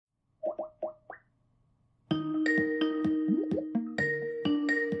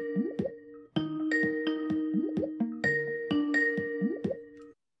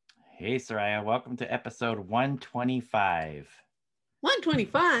Soraya. Welcome to episode 125.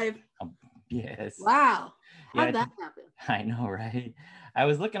 125? Yes. Wow. How'd that happen? I know, right? I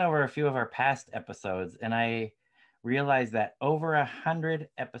was looking over a few of our past episodes, and I realized that over 100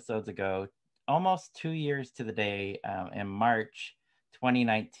 episodes ago, almost 2 years to the day, in March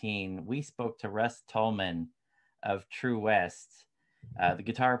 2019, we spoke to Russ Tolman of True West, the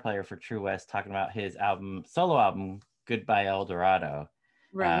guitar player for True West, talking about his solo album, Goodbye El Dorado.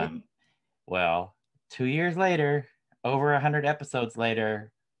 Right. Well, 2 years later, over 100 episodes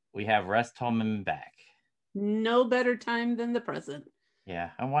later, we have Russ Tolman back. No better time than the present. Yeah.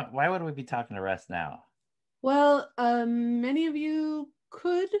 And why would we be talking to Russ now? Well, many of you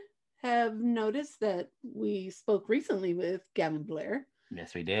could have noticed that we spoke recently with Gavin Blair.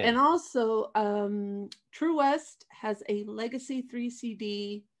 Yes, we did. And also, True West has a Legacy 3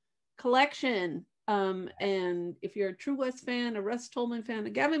 CD collection. And if you're a True West fan, a Russ Tolman fan, a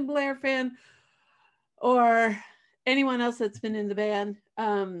Gavin Blair fan, or anyone else that's been in the band,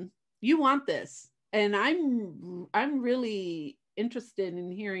 you want this. And I'm really interested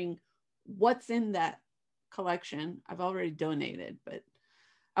in hearing what's in that collection. I've already donated, but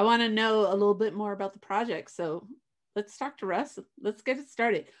I want to know a little bit more about the project. So let's talk to Russ. Let's get it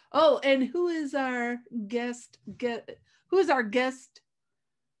started. Oh, and who is our guest? Who is our guest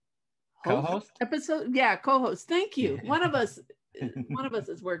co-host episode? Yeah, co-host. Thank you. One of us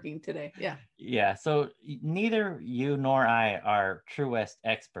is working today. Yeah. So neither you nor I are True West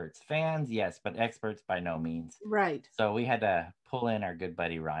experts. Fans, yes, but experts by no means. Right. So we had to pull in our good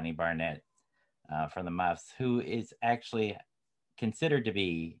buddy Ronnie Barnett from the Muffs, who is actually considered to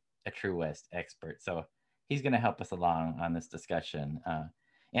be a True West expert. So he's going to help us along on this discussion.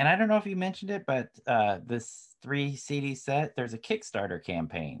 And I don't know if you mentioned it, but this 3 CD set, there's a Kickstarter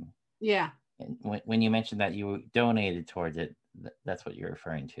campaign. Yeah. And when you mentioned that you donated towards it, that's what you're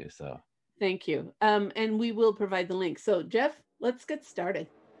referring to. So thank you. And we will provide the link. So Jeff, let's get started.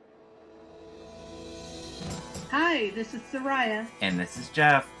 Hi, this is Soraya. And this is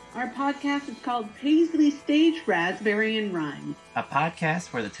Jeff. Our podcast is called Paisley Stage, Raspberry and Rhyme. A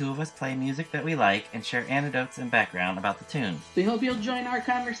podcast where the two of us play music that we like and share anecdotes and background about the tunes. We hope you'll join our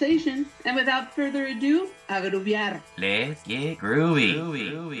conversation. And without further ado, a grooviar. Let's get groovy.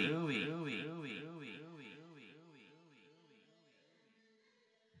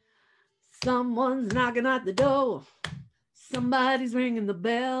 Someone's knocking at the door. Somebody's ringing the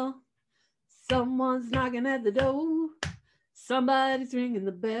bell. Someone's knocking at the door. Somebody's ringing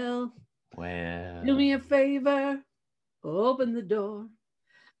the bell. Well, Do me a favor. Open the door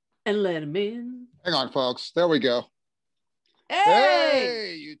and let him in. Hang on, folks. There we go.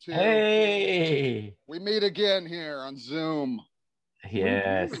 Hey! You two. hey. We meet again here on Zoom.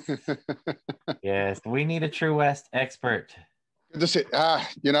 Yes. Yes. We need a True West expert. Good to see.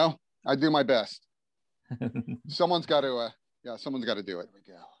 I do my best. Someone's got to do it. There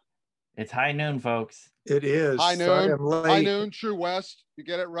we go. It's high noon, folks. It is. High Sorry, noon. I'm late. High noon, True West. You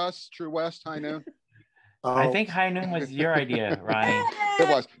get it, Russ? True West, high noon. I think high noon was your idea, Ronnie. It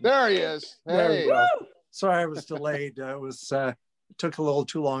was. There he is. There we Hey. go. Sorry, I was delayed. It took a little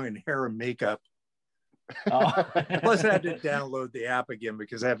too long in hair and makeup. Oh. Plus, I had to download the app again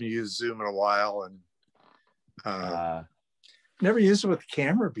because I haven't used Zoom in a while, and never used it with the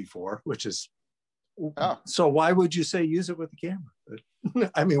camera before. Which is so. Why would you say use it with the camera?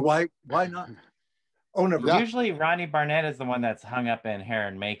 I mean, why not? Oh, never. Yeah. Usually, Ronnie Barnett is the one that's hung up in hair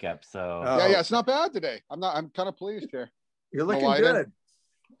and makeup. So Yeah, it's not bad today. I'm kind of pleased here. You're looking good.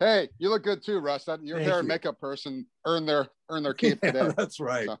 Hey, you look good too, Russ. Your Thank hair and you. makeup person earned their keep today. That's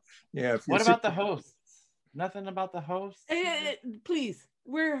right. So. Yeah. What about the hosts? Nothing about the hosts? Please,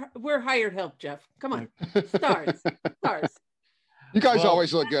 we're hired help, Jeff. Come on, stars. You guys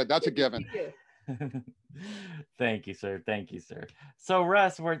always look good. That's a given. Thank you, sir. Thank you, sir. So,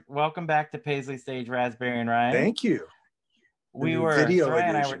 Russ, welcome back to Paisley Stage, Raspberry and Rhyme. Thank you. Soraya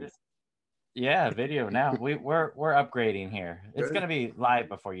and I were just video now. We're upgrading here. It's going to be live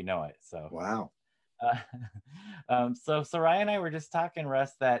before you know it. So wow. So Soraya and I were just talking,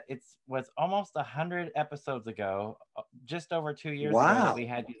 Russ, that was almost 100 episodes ago, just over 2 years ago, that we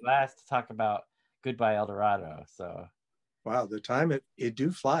had you last to talk about Goodbye El Dorado. So wow, the time it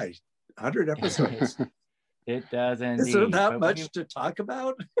do fly. 100 episodes. It does indeed. Is there that much to talk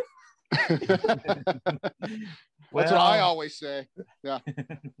about? That's what I always say. Yeah.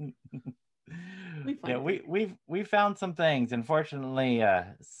 We found some things. Unfortunately,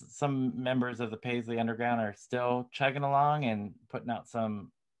 some members of the Paisley Underground are still chugging along and putting out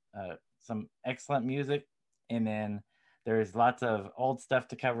some excellent music, and then there's lots of old stuff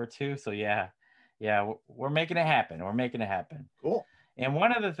to cover too. So yeah, we're making it happen. Cool. And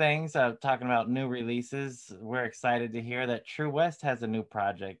one of the things, talking about new releases, we're excited to hear that True West has a new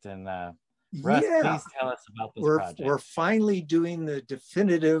project. And Russ, please tell us about this project. We're finally doing the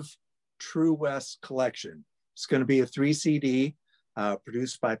definitive True West collection. It's going to be a 3 CD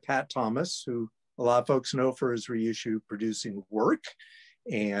produced by Pat Thomas, who a lot of folks know for his reissue producing work.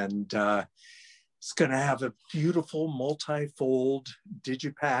 And it's going to have a beautiful multi-fold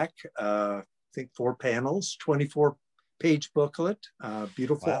digipack, I think 4 panels, 24-page booklet,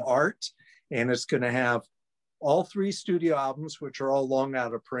 beautiful art. And it's going to have all 3 studio albums, which are all long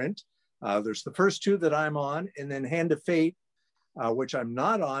out of print. There's the first 2 that I'm on, and then Hand of Fate, which I'm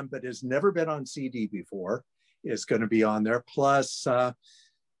not on, but has never been on CD before, is going to be on there. Plus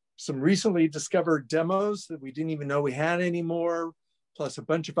some recently discovered demos that we didn't even know we had anymore, plus a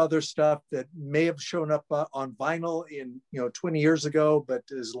bunch of other stuff that may have shown up on vinyl in 20 years ago, but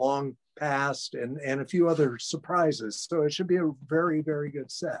is long past, and a few other surprises. So it should be a very, very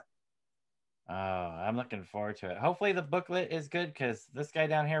good set. Oh, I'm looking forward to it. Hopefully the booklet is good, because this guy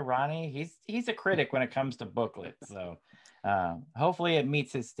down here, Ronnie, he's a critic when it comes to booklets. So hopefully it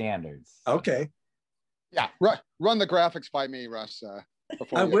meets his standards. Okay. Yeah, run the graphics by me, Russ.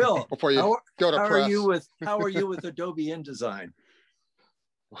 I will. Before you go to how press. How are you with Adobe InDesign?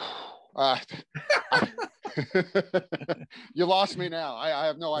 You lost me now. I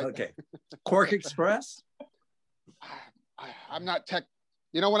have no idea. Okay. Quark Express? I'm not tech.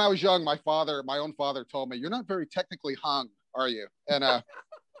 When I was young, my own father told me, "You're not very technically hung, are you?" And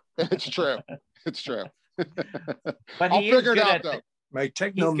it's true. It's true. But I'll figure it out though. My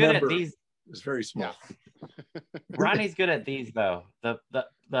techno member is very small. Yeah. Ronnie's good at these though. The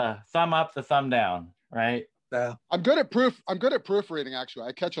thumb up, the thumb down, right? I'm good at proofreading. Actually,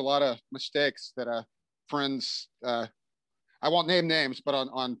 I catch a lot of mistakes that friends. I won't name names, but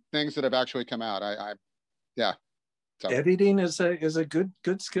on things that have actually come out. So. Editing is a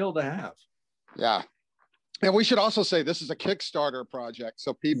good skill to have. Yeah, and we should also say this is a Kickstarter project,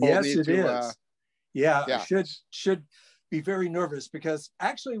 so people need to. Should be very nervous, because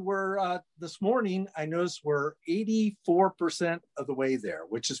actually we're this morning I noticed we're 84% of the way there,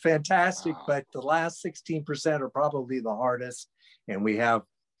 which is fantastic. Wow. But the last 16% are probably the hardest, and we have,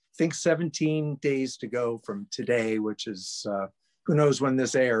 I think, 17 days to go from today, which is who knows when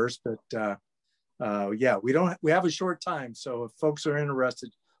this airs, but we have a short time, so if folks are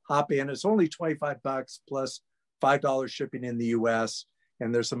interested, hop in. It's only $25 plus $5 shipping in the US.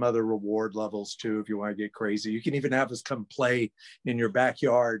 And there's some other reward levels too, if you want to get crazy. You can even have us come play in your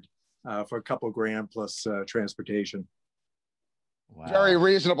backyard for a couple grand plus transportation. Wow. Very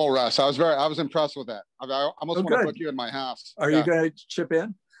reasonable, Russ. I was impressed with that. I almost want to book you in my house. Are you going to chip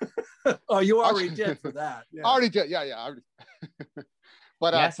in? Oh, you already did for that. Yeah. I already did. Yeah.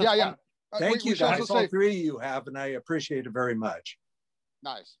 But Thank you guys. All 3 of you have, and I appreciate it very much.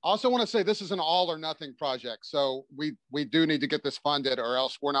 Nice. I also want to say this is an all or nothing project. So we do need to get this funded, or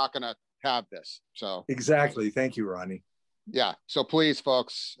else we're not going to have this. So exactly. Thank you, Ronnie. Yeah. So please,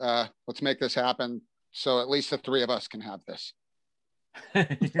 folks, let's make this happen, so at least the 3 of us can have this. I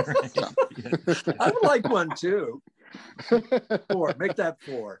would like one too. 4. Make that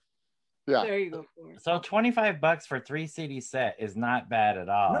 4. Yeah. There you go. 4. So $25 for 3 CD set is not bad at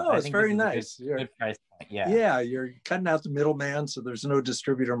all. No, it's very nice. Good price point. Yeah. Yeah, you're cutting out the middleman, so there's no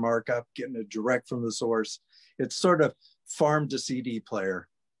distributor markup, getting it direct from the source. It's sort of farm to CD player.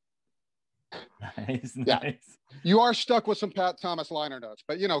 Nice. You are stuck with some Pat Thomas liner notes,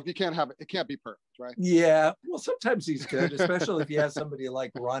 but you can't have it. It can't be perfect, right? Yeah. Well, sometimes he's good, especially if you have somebody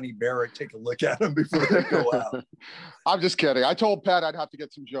like Ronnie Barrett take a look at him before they go out. I'm just kidding. I told Pat I'd have to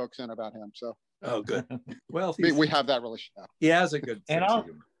get some jokes in about him. So. Oh, good. Well, we have that relationship. He has a good. In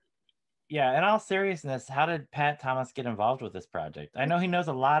all seriousness, how did Pat Thomas get involved with this project? I know he knows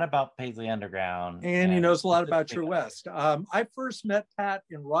a lot about Paisley Underground, and he knows a lot about True West. I first met Pat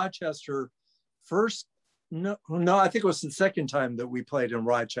in Rochester. No, I think it was the second time that we played in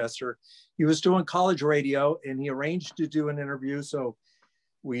Rochester. He was doing college radio, and he arranged to do an interview. So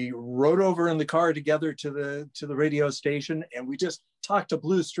we rode over in the car together to the radio station, and we just talked to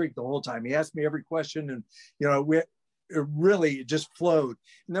Blue Streak the whole time. He asked me every question, and it just flowed.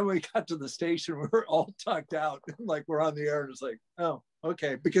 And then when we got to the station, we were all tucked out, like we're on the air, and it's like, oh,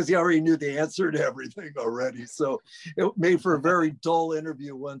 okay, because he already knew the answer to everything already. So it made for a very dull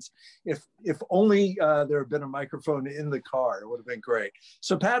interview once. If only there had been a microphone in the car, it would have been great.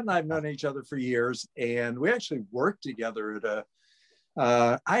 So Pat and I have known each other for years, and we actually worked together at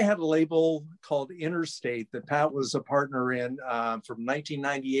I had a label called Interstate that Pat was a partner in from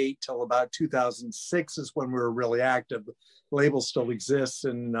 1998 till about 2006 is when we were really active. The label still exists,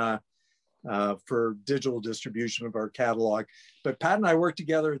 and for digital distribution of our catalog. But Pat and I worked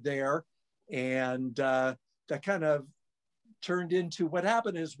together there, and that kind of turned into, what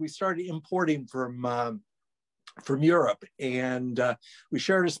happened is we started importing from Europe, and we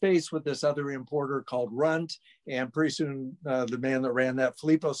shared a space with this other importer called Runt, and pretty soon the man that ran that,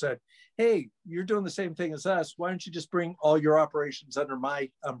 Filippo, said, hey, you're doing the same thing as us. Why don't you just bring all your operations under my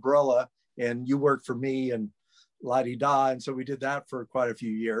umbrella and you work for me, and la-di-da. And so we did that for quite a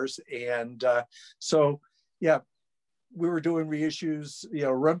few years. And so, yeah, we were doing reissues. You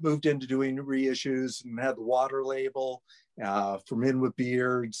know, Runt moved into doing reissues and had the Water label, For Men with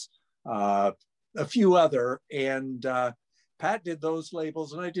Beards, a few other. And Pat did those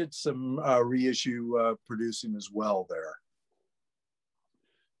labels, and I did some reissue producing as well there.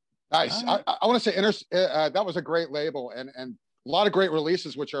 Nice. I want to say that was a great label, and a lot of great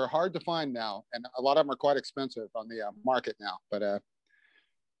releases, which are hard to find now, and a lot of them are quite expensive on the market now. But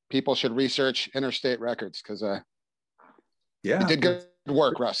people should research Interstate Records, because yeah, you did good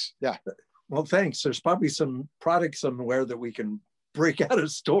work, Russ. Yeah. Well, thanks. There's probably some product somewhere that we can break out of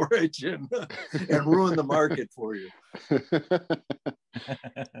storage and ruin the market for you.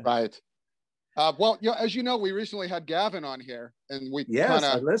 Right. Well, you know, as you know, we recently had Gavin on here, and we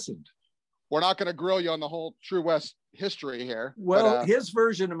I listened. We're not going to grill you on the whole True West history here. Well, but, his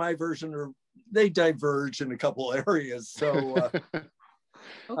version and my version they diverge in a couple areas. So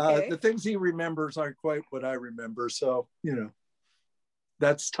okay. The things he remembers aren't quite what I remember. So, you know,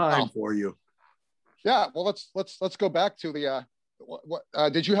 that's time for you. Yeah. Well, let's go back to the what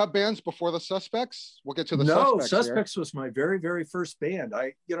did you have bands before the Suspects? We'll get to the Suspects. No, Suspects was my very, very first band.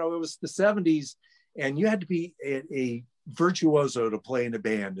 It was the 70s, and you had to be a virtuoso to play in a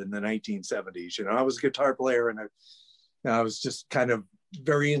band in the 1970s. You know, I was a guitar player, and I was just kind of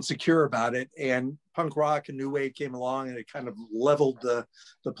very insecure about it. And punk rock and new wave came along, and it kind of leveled the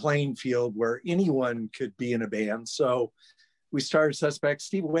playing field where anyone could be in a band. So we started Suspects.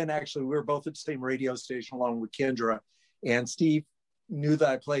 Steve Wynn, actually, we were both at the same radio station along with Kendra, and Steve knew that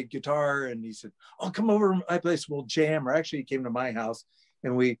I played guitar, and he said, "Oh, come over to my place, we'll jam." Or actually, he came to my house,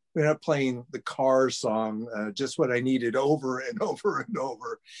 and we ended up playing the Cars song, Just What I Needed, over and over and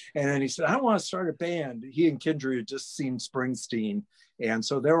over. And then he said, "I want to start a band." He and Kendra had just seen Springsteen, and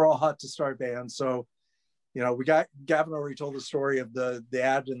so they were all hot to start bands. So, you know, we got, Gavin already told the story of the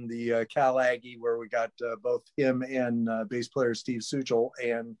ad in the Cal Aggie, where we got both him and bass player Steve Suchel.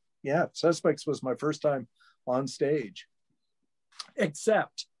 And yeah, Suspects was my first time on stage.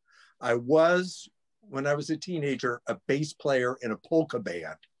 Except I was, when I was a teenager, a bass player in a polka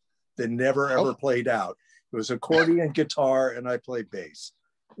band that never ever played out. It was accordion, guitar, and I played bass.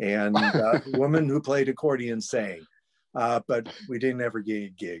 And a woman who played accordion sang, but we didn't ever get a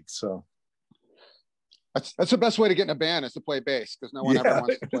gig. So that's the best way to get in a band, is to play bass, because no one ever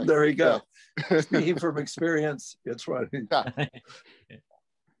wants to play. There you go. Speaking from experience, it's right. Yeah.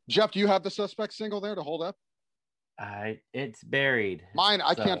 Jeff, do you have the Suspect single there to hold up? It's buried. Mine,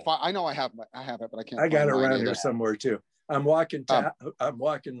 I can't find. I know I have it, but I can't. I got it around either. here somewhere too. I'm walking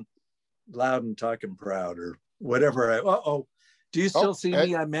loud and talking proud, or whatever. Do you still see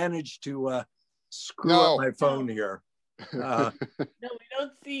me? I managed to screw up my phone here. No, we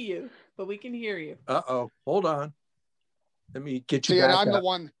don't see you, but we can hear you. Hold on. Let me get you. See, back and up.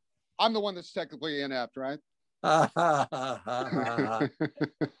 I'm the one that's technically inept, right?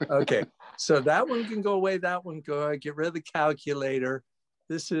 Okay, so that one can go away. That one go. Get rid of the calculator.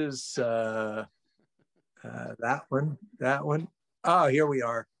 This is that one. That one. Oh, here we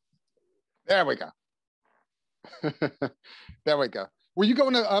are. There we go. There we go. Were you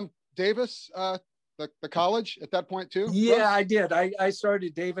going to Davis, the college at that point too? Yeah, Russ? I did. I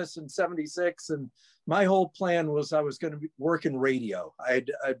started Davis in '76, and my whole plan was I was going to work in radio.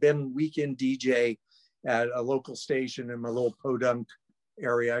 I'd been weekend DJ at a local station in my little Podunk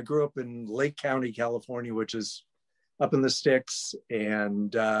area. I grew up in Lake County, California, which is up in the sticks,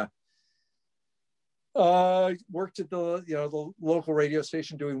 and worked at the local radio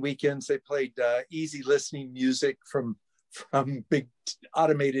station doing weekends. They played easy listening music from big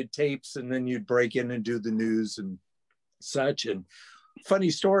automated tapes, and then you'd break in and do the news and such. And funny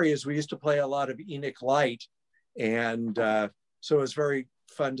story is we used to play a lot of Enoch Light, and so it was very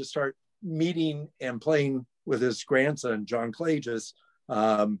fun to start meeting and playing with his grandson John Clages,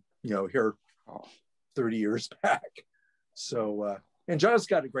 here 30 years back. So and John's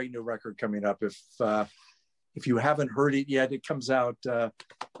got a great new record coming up. If you haven't heard it yet, it comes out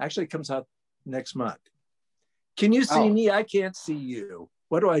next month. Can you see me? I can't see you.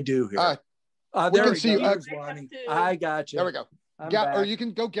 What do I do here? There we can see you. Ronnie. I got you. There we go. Or you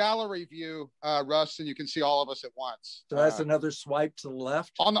can go gallery view, Russ, and you can see all of us at once. So that's another swipe to the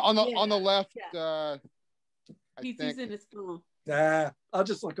left. On the left. Yeah. He's using his phone. I'll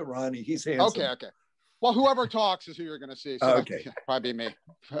just look at Ronnie. He's handsome. Okay. Well, whoever talks is who you're going to see. So okay. Probably me.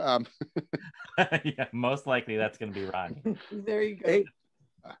 Yeah, most likely that's going to be Ronnie. There you go. Hey.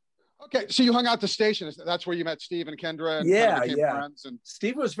 Okay, so you hung out at the station. That's where you met Steve and Kendra and became friends. And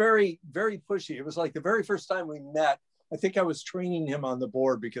Steve was very, very pushy. It was like the very first time we met. I think I was training him on the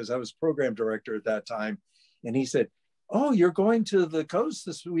board because I was program director at that time. And he said, "Oh, you're going to the coast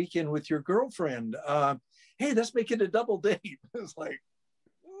this weekend with your girlfriend. Hey, let's make it a double date." It was like,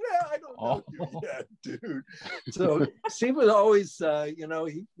 yeah, I don't know you yet, dude. So Steve was always,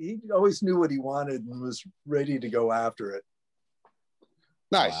 he always knew what he wanted and was ready to go after it.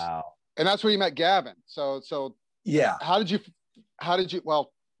 Nice. Wow. And that's where you met Gavin. So yeah. How did you,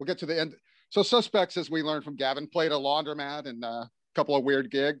 well, we'll get to the end. So Suspects, as we learned from Gavin, played a laundromat and a couple of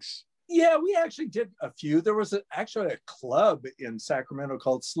weird gigs. Yeah, we actually did a few. There was actually a club in Sacramento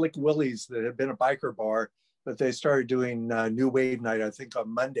called Slick Willie's that had been a biker bar, but they started doing New Wave Night, I think,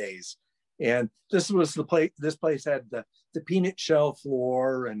 on Mondays. And this was the place. This place had the peanut shell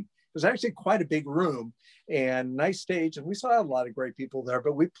floor, and it was actually quite a big room and nice stage. And we saw a lot of great people there.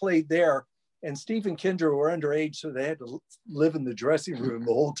 But we played there, and Steve and Kendra were underage, so they had to live in the dressing room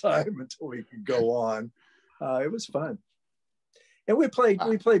the whole time until we could go on. It was fun. And we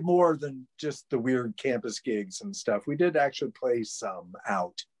played more than just the weird campus gigs and stuff. We did actually play some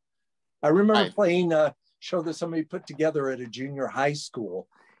out. I remember playing a show that somebody put together at a junior high school,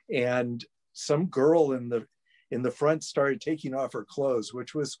 and some girl in the front started taking off her clothes,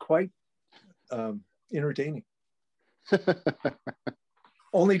 which was quite entertaining.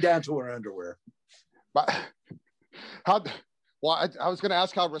 Only down to her underwear. But I was going to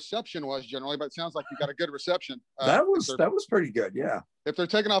ask how reception was generally, but it sounds like you got a good reception. That was pretty good, yeah. If they're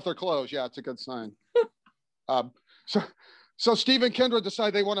taking off their clothes, yeah, it's a good sign. So Steve and Kendra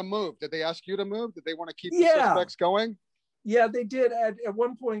decide they want to move. Did they ask you to move? Did they want to keep the Suspects going? Yeah, they did. At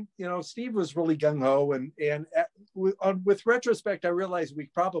one point, Steve was really gung-ho, and with retrospect, I realized we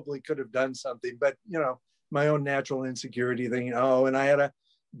probably could have done something, but my own natural insecurity thing. And I had a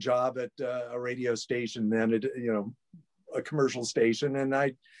job at a radio station then, a commercial station, and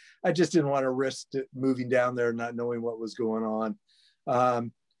I just didn't want to risk moving down there not knowing what was going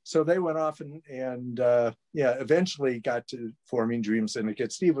on. So they went off and eventually got to forming Dream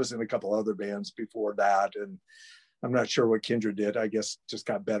Syndicate. Steve was in a couple other bands before that, and I'm not sure what Kendra did. I guess just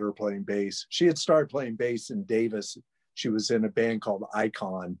got better playing bass. She had started playing bass in Davis. She was in a band called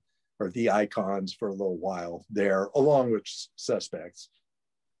Icon, or The Icons, for a little while there, along with Suspects.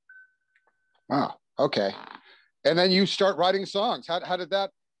 Wow. Okay. And then you start writing songs. How did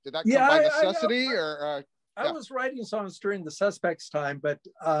that come by necessity? I was writing songs during the Suspects time, but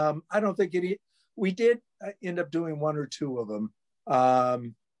I don't think we did end up doing one or two of them.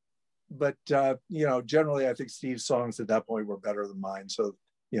 But generally I think Steve's songs at that point were better than mine. So,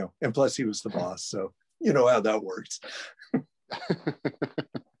 and plus he was the boss. So you know how that works.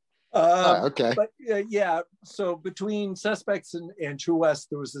 Okay. But so between Suspects and True West,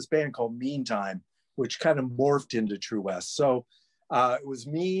 there was this band called Meantime, which kind of morphed into True West. So it was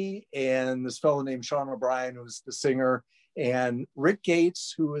me and this fellow named Sean O'Brien, who was the singer, and Rick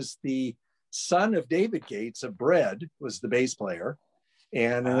Gates, who was the son of David Gates of Bread, was the bass player,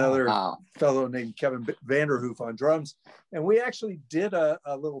 and another fellow named Kevin Vanderhoof on drums. And we actually did a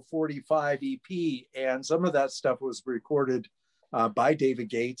little 45 EP, and some of that stuff was recorded by David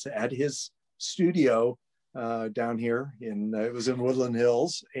Gates at his studio down here. It was in Woodland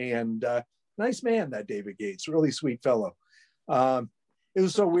Hills, and nice man, that David Gates, really sweet fellow. It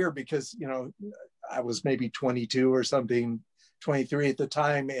was so weird because, I was maybe 22 or something, 23 at the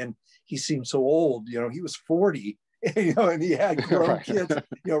time, and he seemed so old. He was 40, and he had grown kids.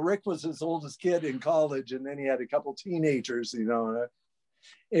 Rick was his oldest kid in college, and then he had a couple teenagers.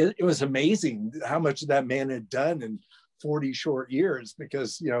 It was amazing how much that man had done in 40 short years,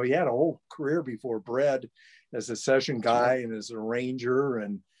 because he had a whole career before Bread as a session guy and as an arranger,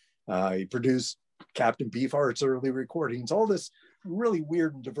 and he produced Captain Beefheart's early recordings, all this really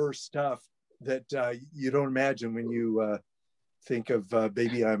weird and diverse stuff that you don't imagine when you think of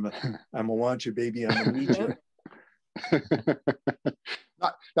Baby I'm a Want You, Baby I'm a Need You.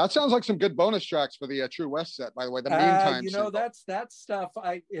 That sounds like some good bonus tracks for the True West set, by the way. The Meantime, that stuff.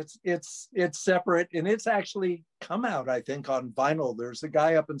 It's separate, and it's actually come out, I think, on vinyl. There's a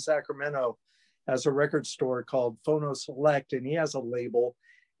guy up in Sacramento has a record store called Phono Select, and he has a label,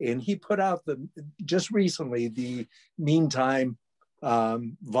 and he put out just recently the Meantime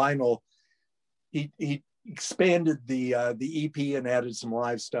vinyl. He expanded the EP and added some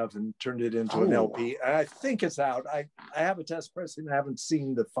live stuff and turned it into an LP. I think it's out. I have a test pressing. I haven't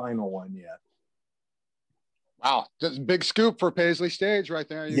seen the final one yet. Wow, that's a big scoop for Paisley Stage right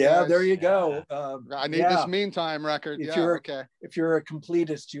there. You guys. There you go. I need this Meantime record. If you're a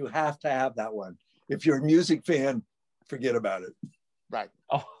completist, you have to have that one. If you're a music fan, forget about it. Right.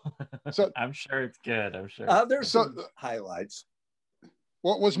 Oh, so I'm sure it's good. I'm sure. There's some highlights.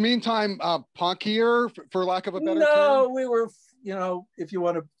 What was Meantime punkier, for lack of a better term? No, we were, if you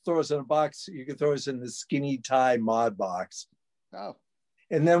want to throw us in a box, you could throw us in the skinny tie mod box. Oh.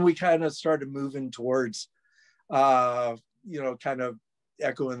 And then we kind of started moving towards, kind of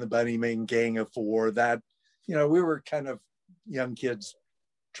Echo and the Bunnymen, Gang of Four. That, we were kind of young kids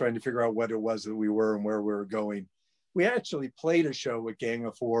trying to figure out what it was that we were and where we were going. We actually played a show with Gang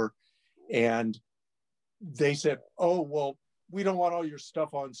of Four, and they said, "Oh, well, we don't want all your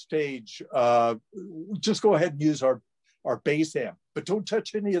stuff on stage. Just go ahead and use our bass amp, but don't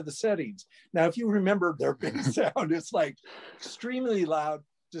touch any of the settings." Now, if you remember their bass sound, it's like extremely loud,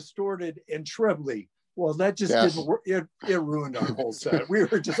 distorted, and trebly. Well, that just didn't work. It ruined our whole set. We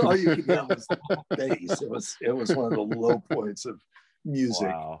were just, all you could hear was bass. It was one of the low points of music.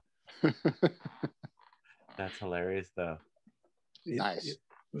 Wow. That's hilarious, though. Nice. It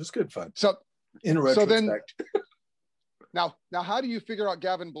was good fun. So, in retrospect. Now, how do you figure out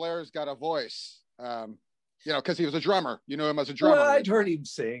Gavin Blair's got a voice? Because he was a drummer. You know him as a drummer. Well, I'd heard him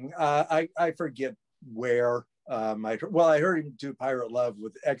sing. I forget where. I heard him do Pirate Love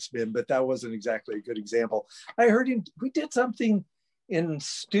with X-Men, but that wasn't exactly a good example. I heard him. We did something in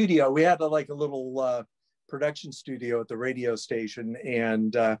studio. We had a little production studio at the radio station,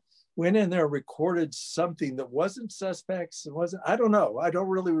 and went in there, recorded something that wasn't Suspects. It wasn't. I don't know. I don't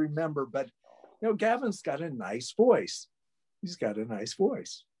really remember, but Gavin's got a nice voice. He's got a nice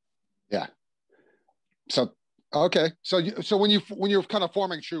voice. Yeah. So, okay. So when you're kind of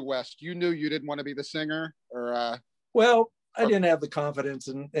forming True West, you knew you didn't want to be the singer, or? Well, I didn't have the confidence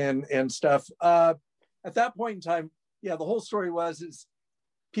and stuff. At that point in time, the whole story is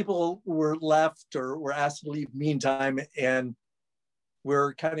people were left or were asked to leave Meantime, and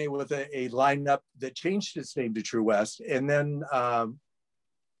we're kind of with a lineup that changed its name to True West, and then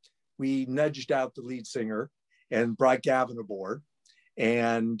we nudged out the lead singer and brought Gavin aboard.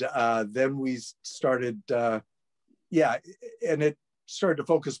 And then we started, and it started to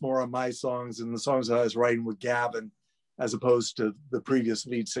focus more on my songs and the songs that I was writing with Gavin, as opposed to the previous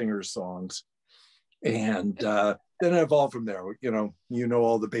lead singer's songs. And then it evolved from there.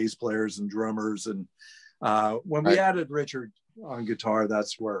 All the bass players and drummers. And when we added Richard on guitar,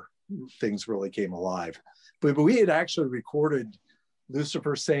 that's where things really came alive. But we had actually recorded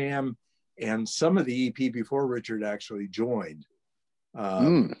Lucifer Sam and some of the EP before Richard actually joined.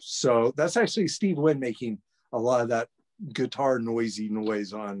 So that's actually Steve Wynn making a lot of that guitar noise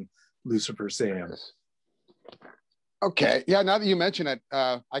on Lucifer Sam. Okay. Yeah. Now that you mention it,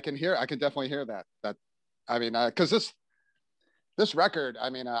 I can definitely hear that. Because this record, I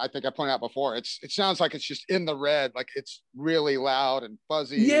think I pointed out before, it sounds like it's just in the red, like it's really loud and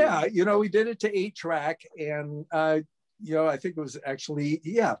fuzzy. Yeah. We did it to 8-track, and I think it was actually,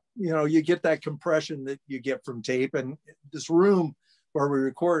 you get that compression that you get from tape. And this room where we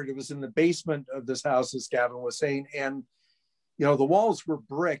recorded, it was in the basement of this house, as Gavin was saying. And, the walls were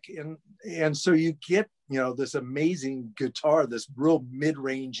brick. And so you get, this amazing guitar, this real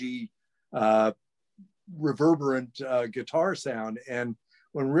mid-rangey, reverberant guitar sound. And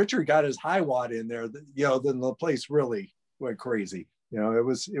when Richard got his high watt in there, then the place really went crazy. It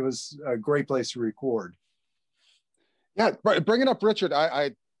was a great place to record. Yeah, bringing up Richard,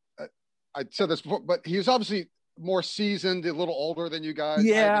 I said this before, but he was obviously more seasoned, a little older than you guys.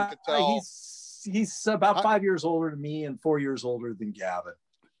 Yeah, he's about 5 years older than me and 4 years older than Gavin.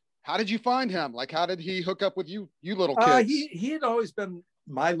 How did you find him? Like, how did he hook up with you little kids? He had always been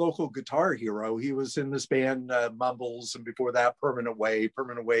my local guitar hero. He was in this band Mumbles, and before that, Permanent Wave.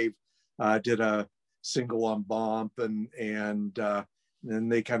 Permanent Wave did a single on Bomp, and then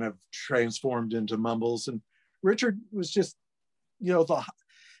they kind of transformed into Mumbles. And Richard was just,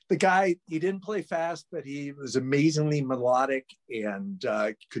 the guy. He didn't play fast, but he was amazingly melodic and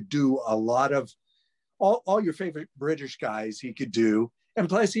could do a lot of all your favorite British guys. He could do, and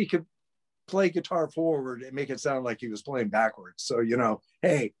plus he could play guitar forward and make it sound like he was playing backwards. So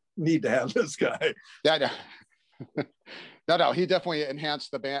hey, need to have this guy. Yeah, no, he definitely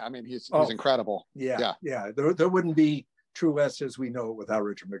enhanced the band. He's incredible. Yeah. There wouldn't be True West as we know it without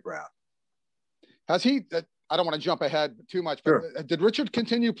Richard McGrath. Has he? I don't want to jump ahead too much, but Sure. Did Richard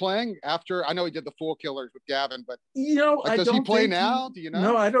continue playing after? I know he did the Fool Killers with Gavin, but like, does he play now? Do you know?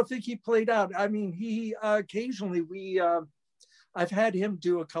 No, I don't think he played out. I mean, he occasionally I've had him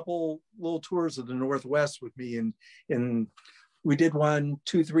do a couple little tours of the Northwest with me, and we did one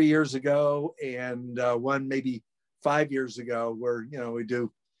 2-3 years ago, and one maybe 5 years ago, where we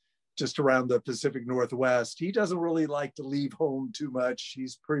do just around the Pacific Northwest. He doesn't really like to leave home too much.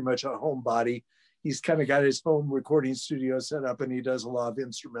 He's pretty much a homebody. He's kind of got his home recording studio set up, and he does a lot of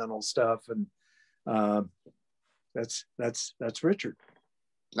instrumental stuff. And that's Richard.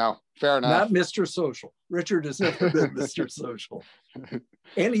 No, fair enough. Not Mr. Social. Richard has never been Mr. Social.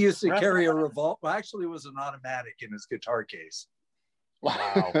 And he used to carry a revolver. Well, actually, it was an automatic in his guitar case.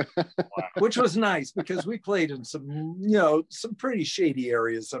 Wow. Which was nice, because we played in some, some pretty shady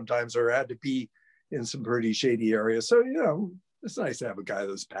areas sometimes, or had to be in some pretty shady areas. So, it's nice to have a guy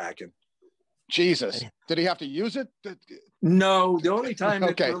that's packing. Jesus. Did he have to use it? No, the only time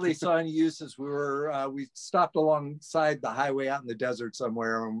Okay. it really saw any use is we stopped alongside the highway out in the desert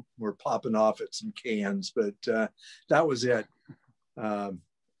somewhere, and we're popping off at some cans, but that was it. No,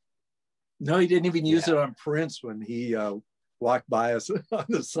 he didn't even use it on Prince when he walked by us on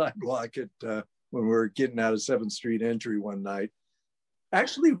the sidewalk when we were getting out of 7th Street Entry one night.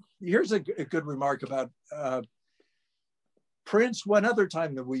 Actually, here's a good remark about Prince. One other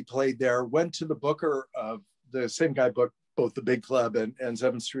time that we played there, went to the booker of the same guy booked both the Big Club and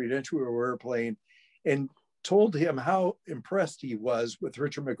 7th Street Entry where we were playing, and told him how impressed he was with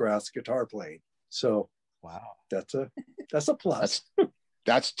Richard McGrath's guitar playing. So wow, that's a plus.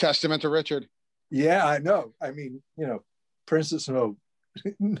 That's testament to Richard. Yeah, I know. I mean, Prince was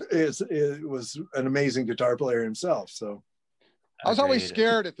an amazing guitar player himself. So I was always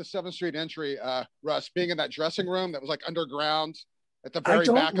scared at the 7th Street Entry, Russ, being in that dressing room that was like underground at the very back of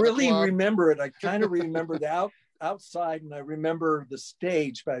the club. I don't really remember it. I kind of remember the outside, and I remember the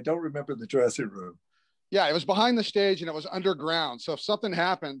stage, but I don't remember the dressing room. Yeah, it was behind the stage and it was underground. So if something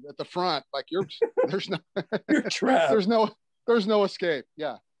happened at the front, like you're trapped. There's no escape.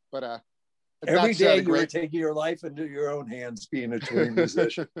 Yeah, but every day you were taking your life into your own hands, being a touring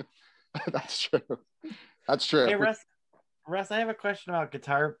musician. That's true. That's true. Hey, Russ, I have a question about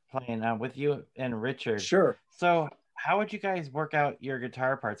guitar playing with you and Richard. Sure. So how would you guys work out your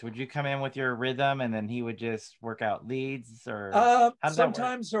guitar parts? Would you come in with your rhythm and then he would just work out leads, or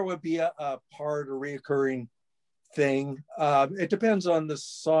sometimes there would be a part, a reoccurring thing. It depends on the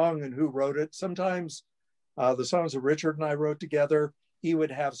song and who wrote it. Sometimes the songs that Richard and I wrote together, he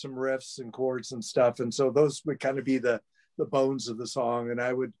would have some riffs and chords and stuff, and so those would kind of be the bones of the song, and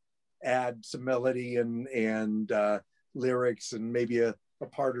I would add some melody and lyrics and maybe a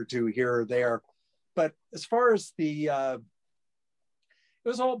part or two here or there. But as far as it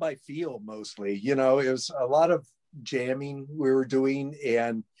was all by feel mostly. It was a lot of jamming we were doing,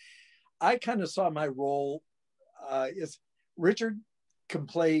 and I kind of saw my role is Richard can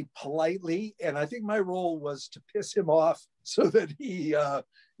play politely, and I think my role was to piss him off so that he that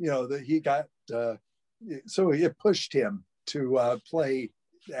he got so it pushed him to play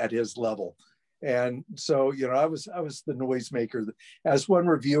at his level. And so, I was the noisemaker. As one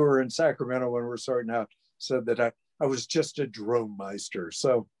reviewer in Sacramento when we were starting out said, that I was just a drone meister.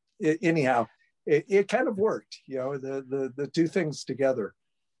 So anyhow, it kind of worked, the two things together.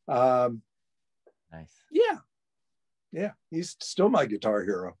 Nice. Yeah. He's still my guitar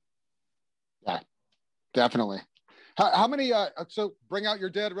hero. Yeah, definitely. How many, so Bring Out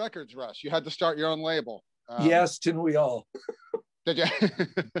Your Dead records, Russ? You had to start your own label. Yes, didn't we all? Did you?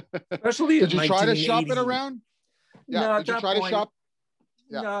 Especially did you try to shop it around? Yeah. No, did you try to shop?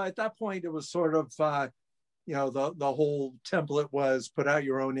 Yeah. No, at that point it was sort of, the whole template was put out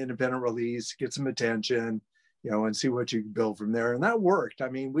your own independent release, get some attention, and see what you can build from there. And that worked. I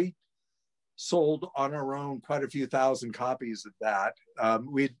mean, we sold on our own quite a few thousand copies of that.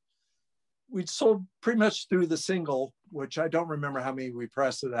 We'd sold pretty much through the single, which I don't remember how many we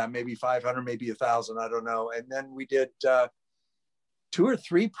pressed of that, maybe 500, maybe 1,000, I don't know. And then we did 2 or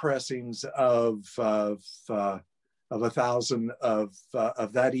 3 pressings of 1,000 of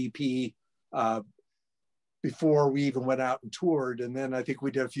that EP before we even went out and toured. And then I think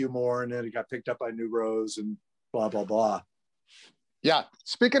we did a few more, and then it got picked up by New Rose and blah, blah, blah. Yeah.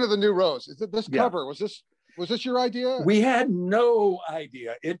 Speaking of the New Rose, is it this cover? Was this your idea? We had no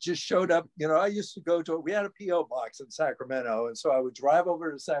idea. It just showed up. I used to we had a P.O. box in Sacramento. And so I would drive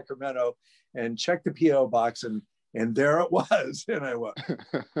over to Sacramento and check the P.O. box, and there it was. And I went,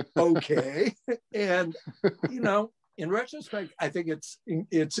 okay. And, in retrospect, I think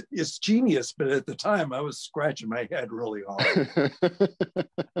it's genius. But at the time I was scratching my head really hard.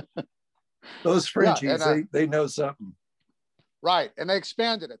 Those Frenchies, they know something. Right, and they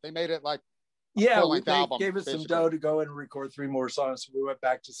expanded it. They made it like they album, gave us basically some dough to go and record 3 more songs. We went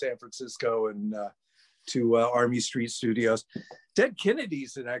back to San Francisco and to Army Street Studios. Dead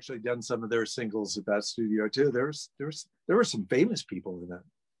Kennedys had actually done some of their singles at that studio too. There were some famous people in that.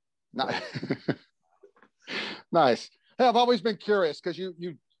 Nice. Nice. Hey, I've always been curious because you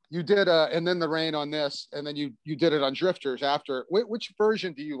did And Then the Rain on this, and then you did it on Drifters after. Which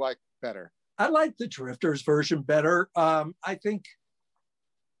version do you like better? I like the Drifters version better. I think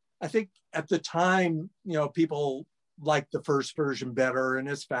at the time, people liked the first version better, and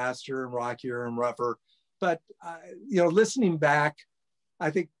it's faster and rockier and rougher. But listening back,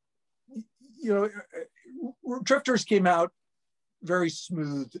 I think Drifters came out very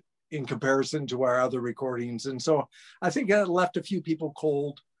smooth in comparison to our other recordings, and so I think it left a few people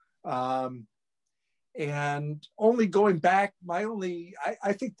cold. And only going back,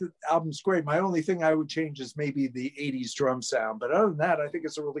 I think the album's great. My only thing I would change is maybe the 80s drum sound. But other than that, I think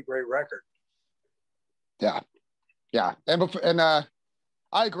it's a really great record. Yeah. Yeah. And I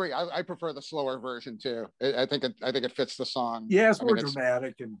agree. I prefer the slower version too. I think it fits the song. Yeah, it's more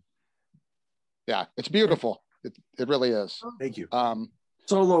dramatic. And yeah, it's beautiful. It really is. Thank you.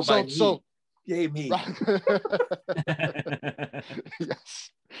 Solo by me. Yay, me. Right.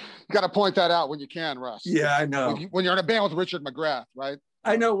 Yes. You got to point that out when you can, Russ. Yeah, I know. When you're in a band with Richard McGrath, right?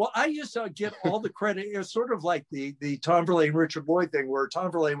 I know. Well, I used to get all the credit. It was sort of like the Tom Verlaine, Richard Lloyd thing, where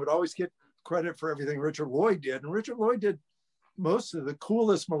Tom Verlaine would always get credit for everything Richard Lloyd did. And Richard Lloyd did most of the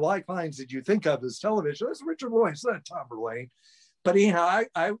coolest melodic lines that you think of as television. That's Richard Lloyd. It's not Tom Verlaine. But anyhow,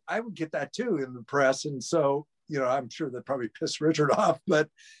 I would get that too in the press. And so, I'm sure that probably pissed Richard off. But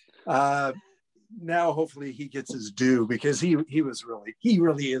now hopefully he gets his due, because he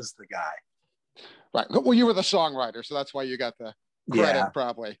really is the guy. Right. Well, you were the songwriter, so that's why you got the credit,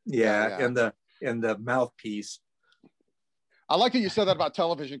 probably. Yeah. And the mouthpiece. I like that you said that about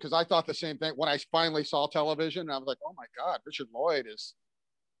television, because I thought the same thing when I finally saw television. I was like, oh my God, Richard Lloyd is,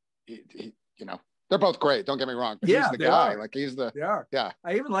 they're both great. Don't get me wrong. But he's the guy. Like he's the. They are. Yeah.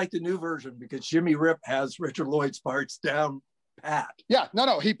 I even like the new version because Jimmy Rip has Richard Lloyd's parts down pat. Yeah.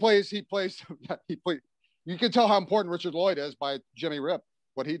 No. He plays. You can tell how important Richard Lloyd is by Jimmy Rip,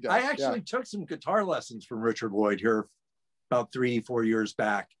 what he does. I actually took some guitar lessons from Richard Lloyd here about 3-4 years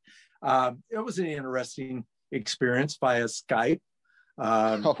back. It was an interesting experience via Skype.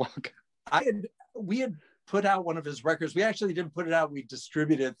 We had put out one of his records. We actually didn't put it out. We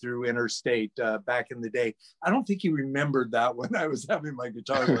distributed it through Interstate back in the day. I don't think he remembered that when I was having my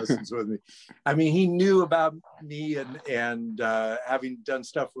guitar lessons with me. I mean, he knew about me and having done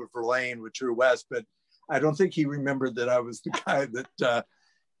stuff with Verlaine, with True West, but I don't think he remembered that I was the guy that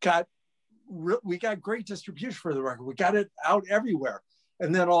we got great distribution for the record. We got it out everywhere.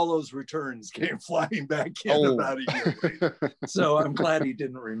 And then all those returns came flying back in about a year later. So I'm glad he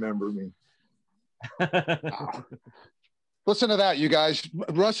didn't remember me. Wow. Listen to that, you guys.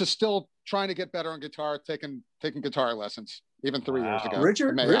 Russ is still trying to get better on guitar, taking guitar lessons, even 3 years ago.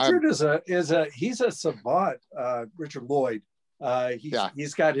 Richard he's a savant. Richard Lloyd.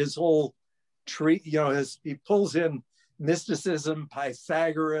 He's got his whole tree. He pulls in mysticism,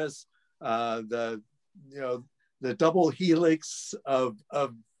 Pythagoras, the double helix of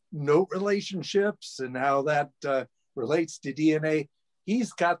note relationships and how that relates to DNA.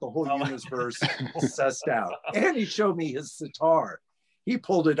 He's got the whole universe sussed out. And he showed me his sitar. He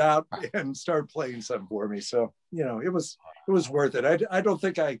pulled it out and started playing some for me. So, it was worth it. I don't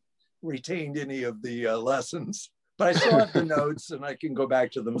think I retained any of the lessons, but I still have the notes and I can go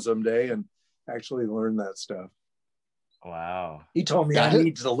back to them someday and actually learn that stuff. Wow. He told me I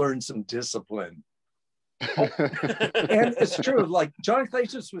need to learn some discipline. And it's true. Like John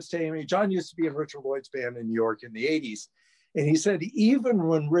Clayton was telling me, John used to be in Richard Lloyd's band in New York in the 80s. And he said, even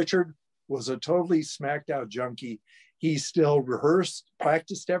when Richard was a totally smacked out junkie, he still rehearsed,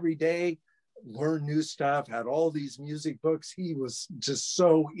 practiced every day, learned new stuff, had all these music books. He was just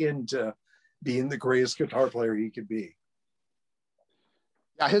so into being the greatest guitar player he could be.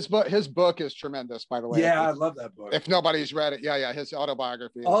 Yeah, his book is tremendous, by the way. Yeah, I love that book. If nobody's read it, yeah, his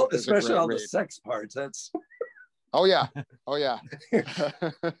autobiography. Especially all the sex parts. That's. Oh yeah.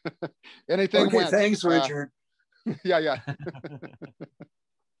 Anything. Okay, thanks, Richard. Yeah.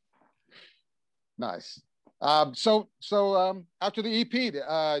 Nice. So after the EP,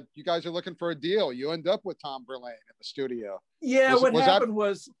 you guys are looking for a deal. You end up with Tom Verlaine in the studio. Yeah, what happened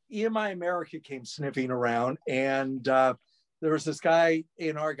was EMI America came sniffing around, and there was this guy,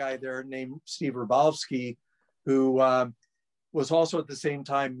 A&R guy there named Steve Rybowski, who was also at the same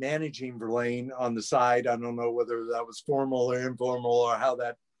time managing Verlaine on the side. I don't know whether that was formal or informal or how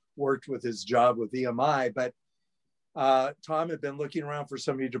that worked with his job with EMI, but Tom had been looking around for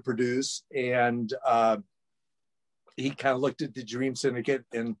somebody to produce, and he kind of looked at the Dream Syndicate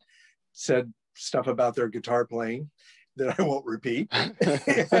and said stuff about their guitar playing that I won't repeat.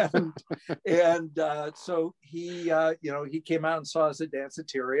 So he, he came out and saw us at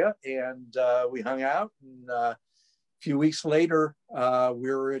Danceteria, and we hung out. And a few weeks later, we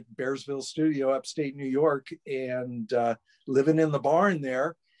were at Bearsville Studio, upstate New York, and living in the barn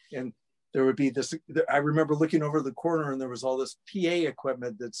there. And there would be this, I remember looking over the corner, and there was all this PA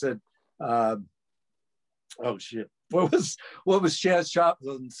equipment that said, oh shit, what was Jazz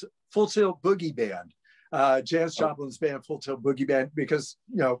Joplin's Full Tilt Boogie Band? Jazz Joplin's band, Full Tilt Boogie Band, because,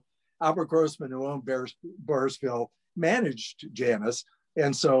 Albert Grossman, who owned Bearsville, managed Janice.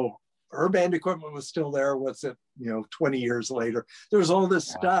 And so her band equipment was still there. 20 years later, there was all this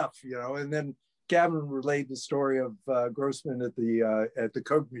stuff, and then Gavin relayed the story of Grossman at the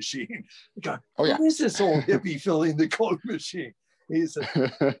Coke machine. God, who is this old hippie filling the Coke machine? He said,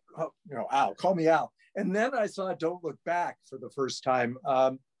 Al, call me Al. And then I saw Don't Look Back for the first time,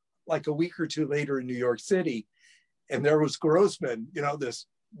 like a week or two later in New York City. And there was Grossman, this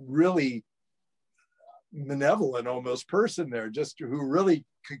really malevolent almost person there, just who really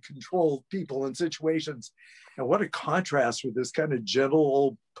could control people and situations. And what a contrast with this kind of gentle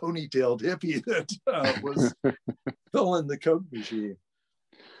old ponytailed hippie that was filling the Coke machine.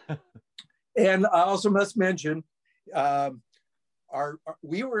 And I also must mention,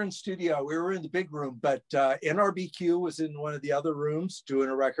 we were in studio, we were in the big room, but NRBQ was in one of the other rooms doing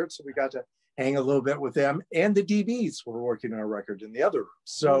a record. So we got to hang a little bit with them, and the DBs were working on a record in the other room.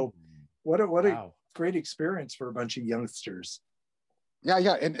 So what a great experience for a bunch of youngsters. Yeah.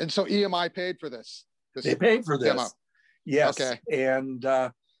 And so EMI paid for this. They paid for this. Demo. Yes. Okay. And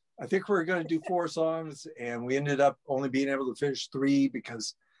I think we were going to do 4 songs, and we ended up only being able to finish 3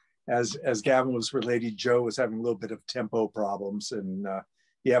 because as Gavin was related, Joe was having a little bit of tempo problems. And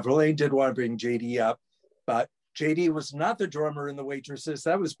Verlaine did want to bring JD up, but JD was not the drummer in the Waitresses.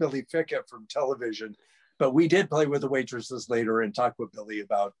 That was Billy Fickett from television. But we did play with the Waitresses later and talk with Billy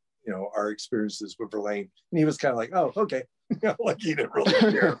about, our experiences with Verlaine. And he was kind of like, oh, okay. Like he didn't really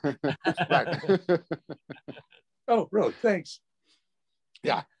care. Right. Oh, really? Thanks.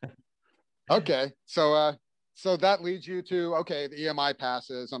 Yeah. Okay. So that leads you to, the EMI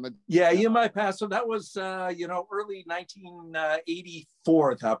passes on the. Yeah, EMI pass. So that was, early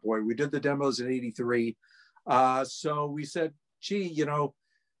 1984 at that point. We did the demos in 83. So we said, gee,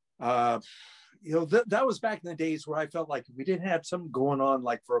 that was back in the days where I felt like we didn't have something going on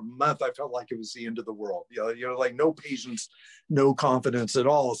like for a month. I felt like it was the end of the world, like no patience, no confidence at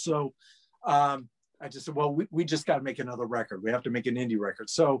all. So I just said, well, we just got to make another record. We have to make an indie record.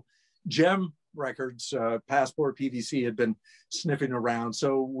 So Gem Records, Passport PVC had been sniffing around.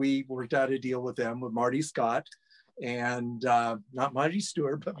 So we worked out a deal with them, with Marty Scott, and not Marty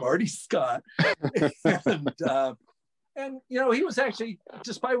Stewart, but Marty Scott. And he was actually,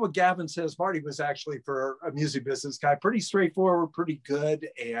 despite what Gavin says, Marty was actually, for a music business guy, pretty straightforward, pretty good.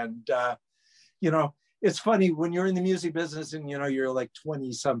 And, it's funny when you're in the music business and, you're like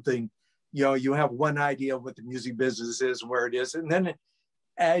 20 something, you have one idea of what the music business is, where it is. And then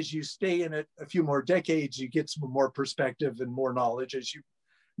as you stay in it a few more decades, you get some more perspective and more knowledge, as you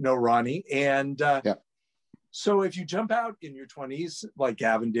know, Ronnie. And so if you jump out in your 20s, like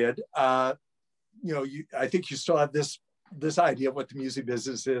Gavin did, I think you still have this idea of what the music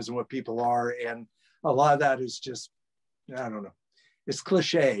business is and what people are. And a lot of that is just, I don't know, it's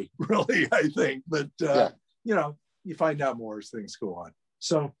cliche, really, I think. But, you find out more as things go on.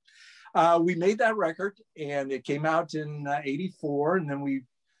 So we made that record, and it came out in 84. And then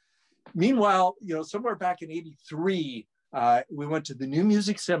meanwhile, somewhere back in 83, we went to the New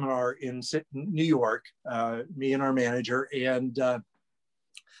Music Seminar in New York, me and our manager, and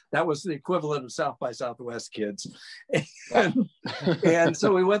that was the equivalent of South by Southwest kids. And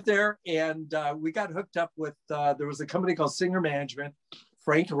so we went there, and we got hooked up with, there was a company called Singer Management.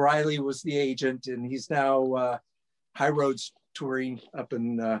 Frank Riley was the agent, and he's now High Roads touring up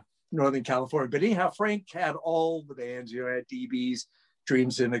in Northern California. But anyhow, Frank had all the bands, had DBs,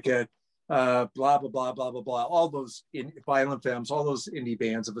 Dream Syndicate, blah, blah, blah, blah, blah, blah, all those Violent Femmes, all those indie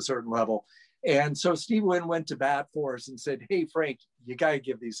bands of a certain level. And so Steve Wynn went to bat for us and said, hey, Frank, you got to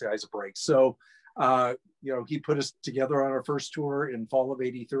give these guys a break. So, he put us together on our first tour in fall of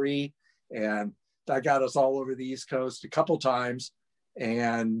 83. And that got us all over the East Coast a couple times.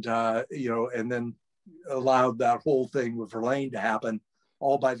 And, and then allowed that whole thing with Verlaine to happen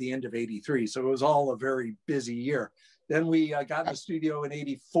all by the end of 83. So it was all a very busy year. Then we got in the studio in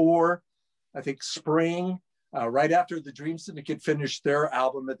 84, I think spring. Right after the Dream Syndicate finished their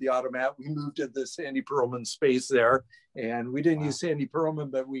album at the Automat, we moved to the Sandy Pearlman space there. And we didn't use Sandy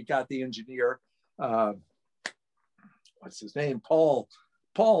Pearlman, but we got the engineer. What's his name? Paul,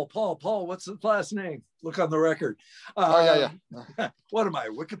 what's his last name? Look on the record. What am I,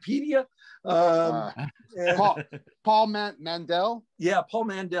 Wikipedia? Paul Mandel? Yeah, Paul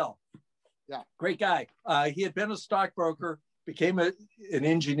Mandel. Yeah. Great guy. He had been a stockbroker, became an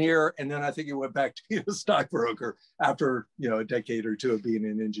engineer, and then I think he went back to being a stockbroker after, a decade or two of being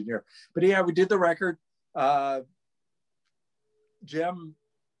an engineer. But yeah, we did the record. Jim,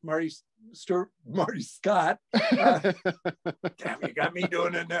 Marty Scott. Damn, you got me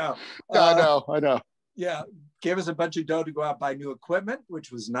doing it now. I know. Yeah, gave us a bunch of dough to go out buy new equipment,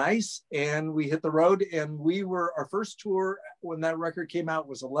 which was nice. And we hit the road, and our first tour when that record came out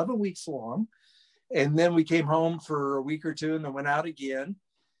was 11 weeks long. And then we came home for a week or two and then went out again.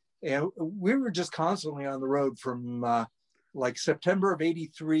 And we were just constantly on the road from like September of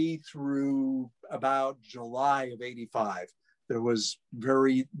 83 through about July of 85. There was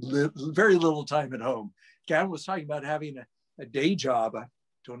very little time at home. Gavin was talking about having a day job. I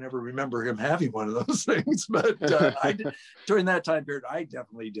don't ever remember him having one of those things, but I did, during that time period, I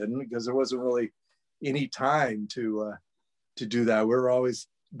definitely didn't, because there wasn't really any time to do that. We were always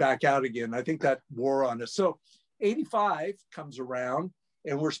back out again. I think that wore on us. So 85 comes around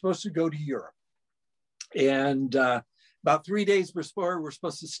and we're supposed to go to Europe. And about 3 days before we're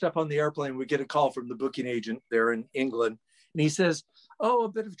supposed to step on the airplane, we get a call from the booking agent there in England. And he says, "Oh, a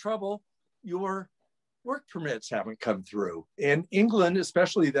bit of trouble. Your work permits haven't come through." And England,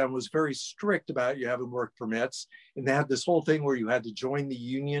 especially then, was very strict about you having work permits. And they had this whole thing where you had to join the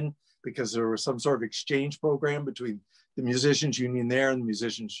union because there was some sort of exchange program between the musicians union there and the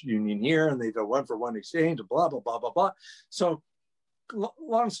musicians union here. And they go 1-for-1 exchange and blah, blah, blah, blah, blah. So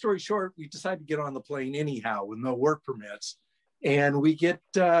long story short, we decided to get on the plane anyhow with no work permits. And we get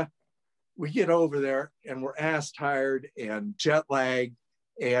over there and we're ass tired and jet lagged.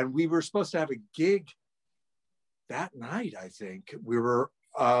 And we were supposed to have a gig that night. I think we were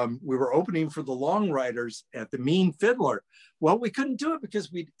opening for the Long Riders at the Mean Fiddler. Well, we couldn't do it because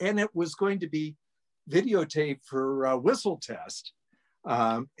it was going to be videotaped for Whistle Test.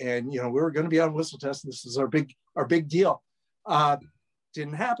 And, we were going to be on Whistle Test. And this is our big deal.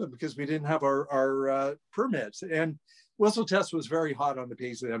 Didn't happen because we didn't have our permits. And Whistle Test was very hot on the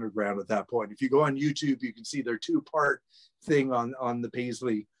Paisley Underground at that point. If you go on YouTube, you can see their 2-part thing on the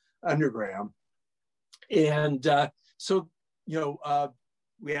Paisley Underground. And so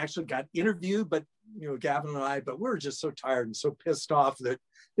we actually got interviewed, but Gavin and I, but we were just so tired and so pissed off that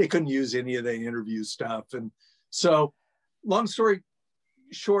they couldn't use any of the interview stuff. And so long story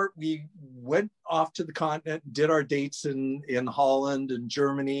short, we went off to the continent, did our dates in Holland and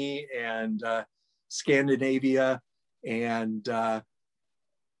Germany and Scandinavia and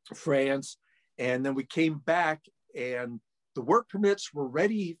France. And then we came back and the work permits were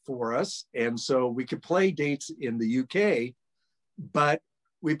ready for us. And so we could play dates in the UK, but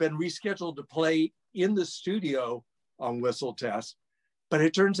we've been rescheduled to play in the studio on Whistle Test. But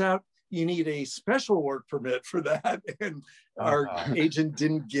it turns out you need a special work permit for that. And our agent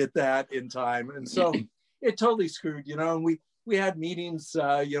didn't get that in time. And so it totally screwed, and we had meetings,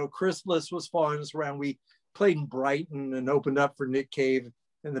 Chris Bliss was following us around. We played in Brighton and opened up for Nick Cave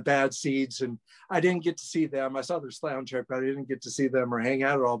and the Bad Seeds. And I didn't get to see them. I saw their sound check, but I didn't get to see them or hang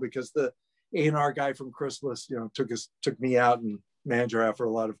out at all because the A&R guy from Chris Bliss, took me out and manager out for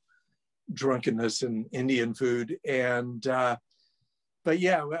a lot of drunkenness and Indian food. And, but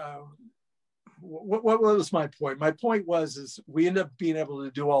yeah, what was my point? My point was we ended up being able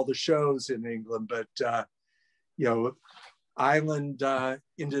to do all the shows in England, but Island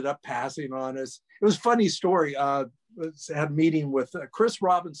ended up passing on us. It was a funny story. Had a meeting with Chris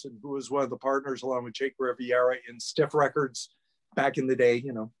Robinson, who was one of the partners along with Jake Riviera in Stiff Records back in the day,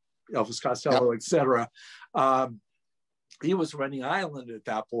 Elvis Costello, etc. He was running Island at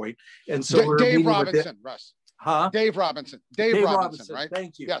that point. And so Dave Robinson, Russ. Huh? Dave Robinson, Robinson, right?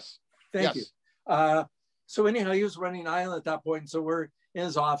 Thank you. Yes. Thank you. So anyhow, he was running Island at that point. And so we're in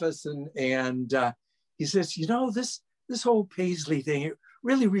his office and he says, this whole Paisley thing, it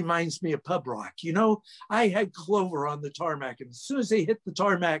really reminds me of pub rock. I had Clover on the tarmac, and as soon as they hit the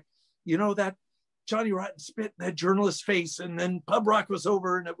tarmac, that Johnny Rotten spit in that journalist's face, and then pub rock was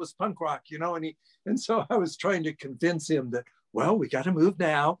over and it was punk rock, and so I was trying to convince him that, well, we got to move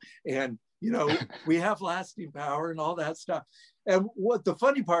now. And, we have lasting power and all that stuff. And what the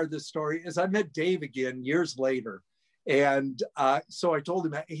funny part of this story is I met Dave again years later. And so I told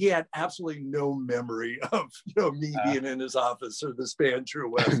him he had absolutely no memory of me being in his office or this band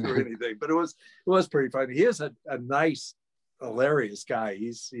True West or anything. But it was pretty funny. He is a nice, hilarious guy.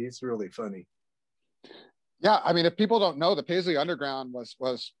 He's really funny. Yeah, I mean, if people don't know, the Paisley Underground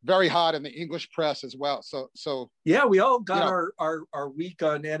was very hot in the English press as well. So yeah, we all got our week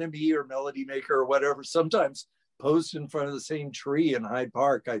on Enemy or Melody Maker or whatever. Sometimes posed in front of the same tree in Hyde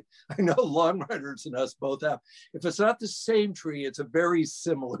Park. I know Long Riders and us both have. If it's not the same tree, it's a very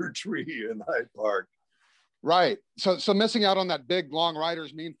similar tree in Hyde Park. Right. So missing out on that big Long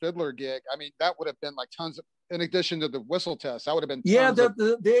Riders Mean Fiddler gig, I mean, that would have been like tons of, in addition to the whistle test, that would have been tons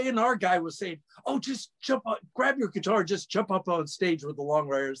the A&R guy was saying, oh, just jump up, grab your guitar, just jump up on stage with the Long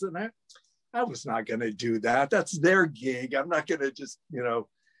Riders. And I was not going to do that. That's their gig. I'm not going to just,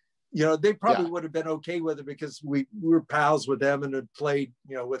 they probably would have been okay with it because we were pals with them and had played,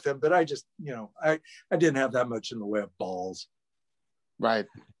 with them. But I just, I didn't have that much in the way of balls. Right.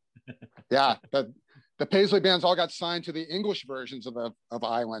 Yeah. The Paisley bands all got signed to the English versions of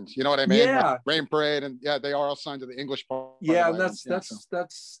Island. You know what I mean? Yeah. Like Rain Parade, and they are all signed to the English part. Yeah, and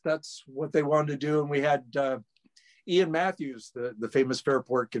that's what they wanted to do. And we had Ian Matthews, the famous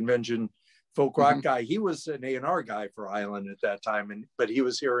Fairport Convention folk rock guy. He was an A&R guy for Island at that time, but he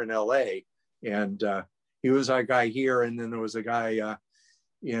was here in LA, and he was our guy here. And then there was a guy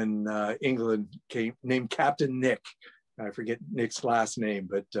in England named Captain Nick. I forget Nick's last name,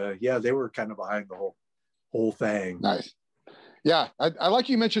 but they were kind of behind the whole thing. Nice. Yeah, I like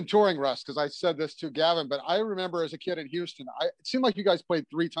you mentioned touring, Russ, because I said this to Gavin, but I remember as a kid in Houston, it seemed like you guys played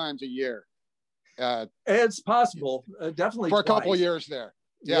 3 times a year. It's possible, definitely for a twice. couple of years there.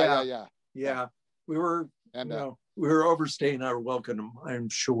 Yeah. We were, we were overstaying our welcome, I'm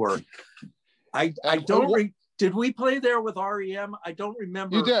sure. I don't. Did we play there with REM? I don't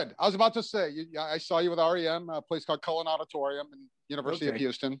remember. You did. I was about to say, I saw you with REM, a place called Cullen Auditorium in University of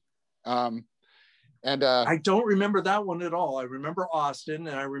Houston. I don't remember that one at all. I remember Austin,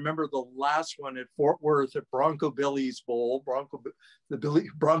 and I remember the last one at Fort Worth at Bronco Billy's Bowl, Bronco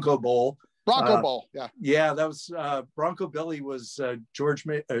Bowl. Bronco Bowl, yeah. Yeah, that was Bronco Billy was George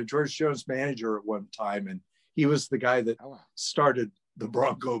Jones' manager at one time, and he was the guy that started the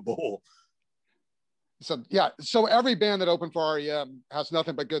Bronco Bowl. So every band that opened for REM has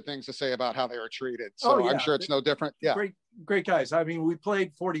nothing but good things to say about how they were treated. So I'm sure it's no different. Yeah. Great guys. I mean, we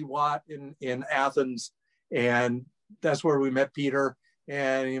played 40 Watt in Athens, and that's where we met Peter,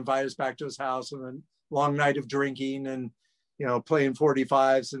 and he invited us back to his house, and a long night of drinking and, playing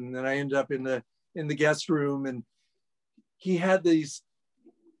 45s. And then I ended up in the guest room, and he had these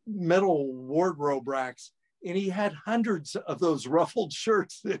metal wardrobe racks, and he had hundreds of those ruffled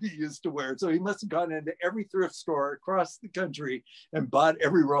shirts that he used to wear. So he must have gone into every thrift store across the country and bought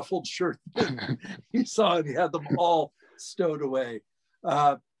every ruffled shirt that he saw, and he had them all stowed away.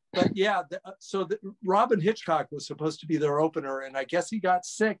 But yeah, Robin Hitchcock was supposed to be their opener, and I guess he got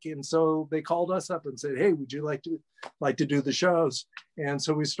sick. And so they called us up and said, hey, would you like to do the shows? And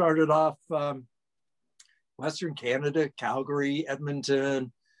so we started off Western Canada, Calgary,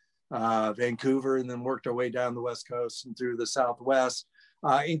 Edmonton, Vancouver, and then worked our way down the West Coast and through the Southwest.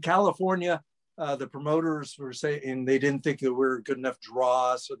 In California, the promoters were saying they didn't think that we were a good enough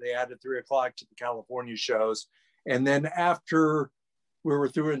draw, so they added 3 o'clock to the California shows. And then after we were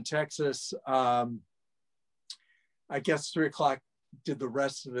through in Texas, I guess 3 o'clock did the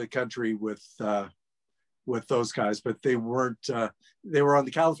rest of the country with those guys, but they weren't. They were on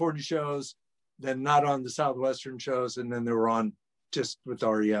the California shows, then not on the Southwestern shows, and then they were on just with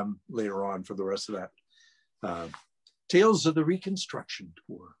REM later on for the rest of that. Tales of the Reconstruction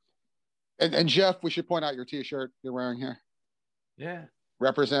Tour. And Jeff, we should point out your T-shirt you're wearing here. Yeah.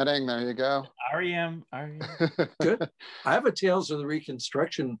 Representing, there you go. REM. Good. I have a Tales of the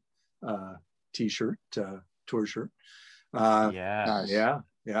Reconstruction T-shirt, tour shirt. Nice. Yeah,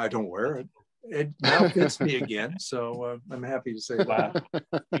 I don't wear it. It now fits me again, so I'm happy to say that.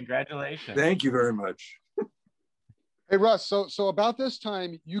 Congratulations. Thank you very much. Hey Russ, so about this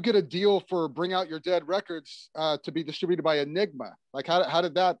time you get a deal for Bring Out Your Dead Records to be distributed by Enigma. Like how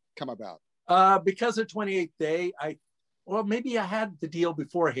did that come about? Because of 28th Day, maybe I had the deal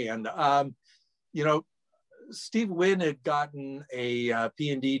beforehand. Steve Wynn had gotten a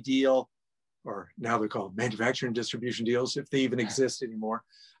P&D deal, or now they're called manufacturing distribution deals, if they even exist anymore,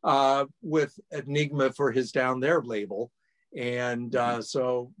 with Enigma for his Down There label. And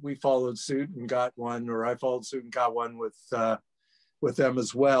so we followed suit and got one, or I followed suit and got one with them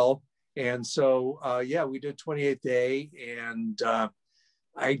as well. And so, we did 28th Day, and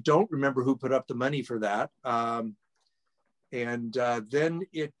I don't remember who put up the money for that. And then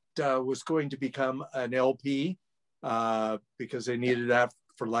it was going to become an LP. because they needed that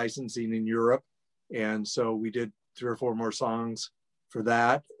for licensing in Europe. And so we did 3 or 4 more songs for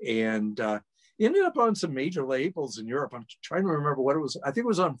that. And ended up on some major labels in Europe. I'm trying to remember what it was. I think it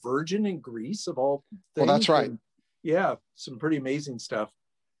was on Virgin in Greece of all things. Well, that's right. And yeah, some pretty amazing stuff.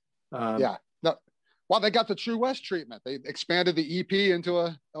 Yeah. No, well, they got the True West treatment. They expanded the EP into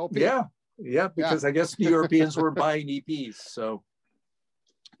a LP. Yeah, because I guess the Europeans were buying EPs. So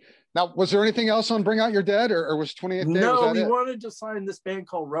now, was there anything else on Bring Out Your Dead, or was 28th Day? No, we wanted to sign this band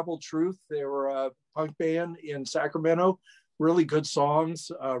called Rebel Truth. They were a punk band in Sacramento. Really good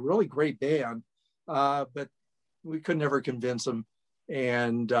songs, really great band. But we could never convince them.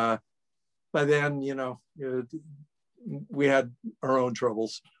 And by then, we had our own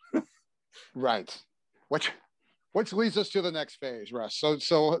troubles. Right. Which leads us to the next phase, Russ. So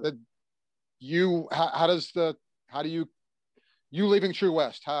how do you leaving True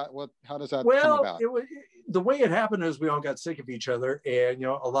West? How does that come about? The way it happened is we all got sick of each other, and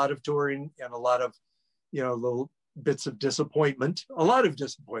a lot of touring and a lot of little bits of disappointment,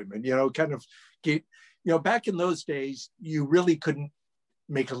 kind of get, back in those days, you really couldn't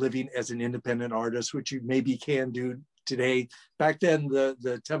make a living as an independent artist, which you maybe can do today. Back then,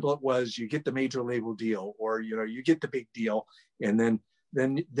 the template was you get the major label deal, or you get the big deal, and then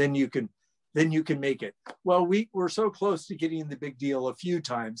you can make it. Well, we were so close to getting the big deal a few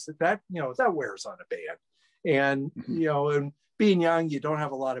times that wears on a band. And and being young, you don't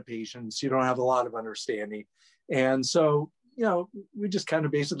have a lot of patience, you don't have a lot of understanding, and so we just kind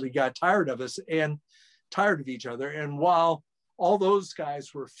of basically got tired of each other. And while all those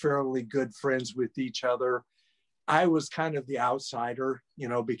guys were fairly good friends with each other, I was kind of the outsider,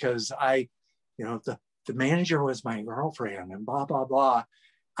 because the manager was my girlfriend and blah, blah, blah.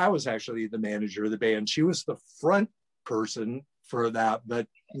 I was actually the manager of the band. She was the front person for that. But,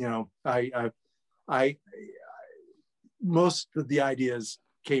 I most of the ideas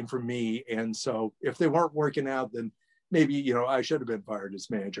came from me. And so if they weren't working out, then maybe, I should have been fired as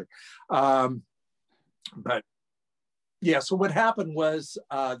manager. But yeah, so what happened was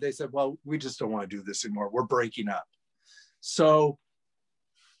they said, well, we just don't want to do this anymore. We're breaking up. So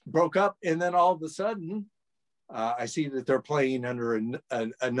broke up. And then all of a sudden, I see that they're playing under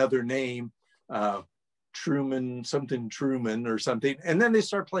another name, Truman or something. And then they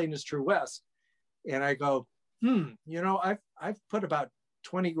start playing as True West. And I go, I've put about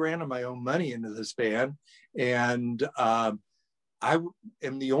 20 grand of my own money into this band. And I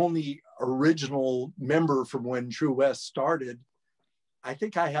am the only original member from when True West started. I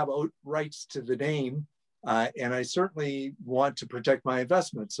think I have rights to the name, and I certainly want to protect my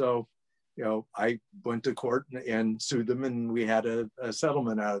investment. So, I went to court and sued them, and we had a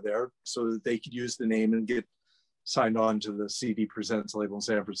settlement out of there so that they could use the name and get signed on to the CD Presents label in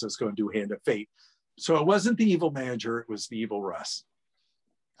San Francisco and do Hand of Fate. So it wasn't the evil manager, it was the evil Russ.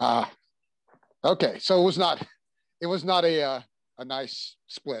 Okay. So it was not a nice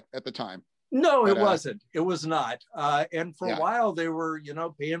split at the time. No, it wasn't. It was not. And for a while they were,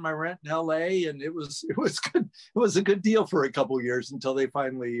 paying my rent in LA, and it was good. It was a good deal for a couple of years until they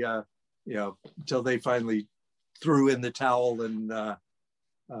finally, threw in the towel and,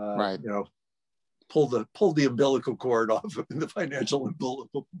 pulled the umbilical cord off of the financial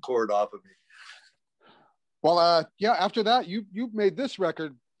umbilical cord off of me. Well, after that, you made this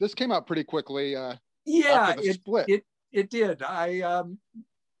record. This came out pretty quickly. It did. I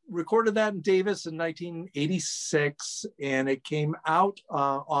recorded that in Davis in 1986, and it came out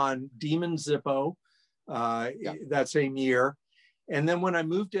on Demon Zippo that same year. And then when I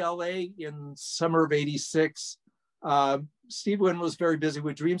moved to LA in summer of 86, Steve Wynn was very busy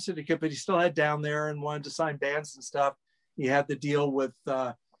with Dream Syndicate, but he still had Down There and wanted to sign bands and stuff. He had the deal with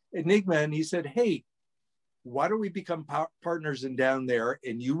Enigma, and he said, hey, why don't we become partners in Down There,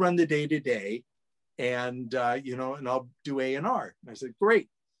 and you run the day-to-day, and and I'll do A&R. And I said, great.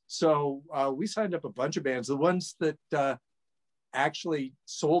 So we signed up a bunch of bands. The ones that actually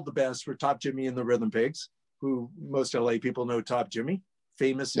sold the best were Top Jimmy and the Rhythm Pigs, who most LA people know Top Jimmy,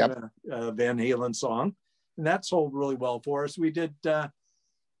 famous in a Van Halen song. And that sold really well for us. We did a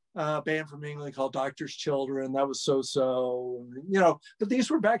band from England called Doctor's Children. That was so-so, but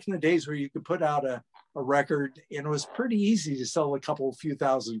these were back in the days where you could put out a record, and it was pretty easy to sell a few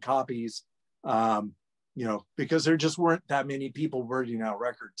thousand copies, because there just weren't that many people wording out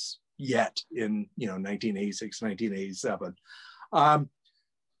records yet in 1986, 1987.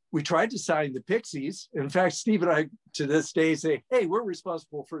 We tried to sign the Pixies. In fact, Steve and I to this day say, hey, we're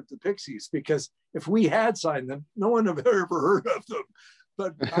responsible for the Pixies, because if we had signed them, no one had ever heard of them.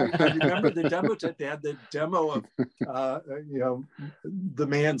 but I remember the demo tape. They had the demo of, the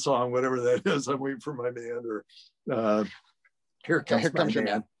man song, whatever that is. I'm waiting for my man, or Here Comes My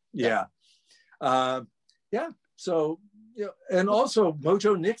Man. Yeah. So, and also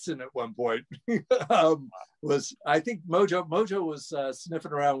Mojo Nixon at one point I think Mojo was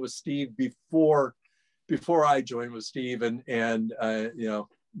sniffing around with Steve before I joined with Steve, and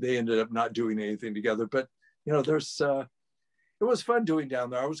they ended up not doing anything together. But it was fun doing down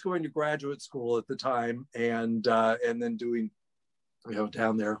there. I was going to graduate school at the time, and then doing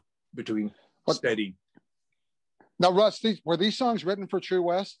down there between studying. Now, Russ, were these songs written for True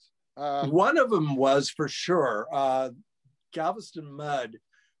West? One of them was for sure. Galveston Mud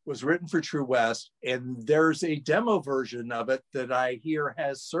was written for True West, and there's a demo version of it that I hear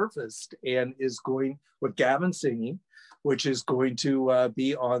has surfaced and is going with Gavin singing, which is going to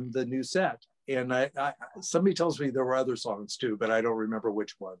be on the new set. And somebody tells me there were other songs too, but I don't remember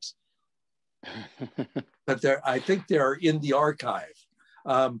which ones. But I think they're in the archive.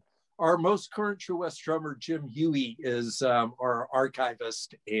 Our most current True West drummer, Jim Huey, is our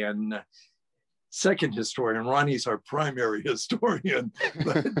archivist and second historian. Ronnie's our primary historian,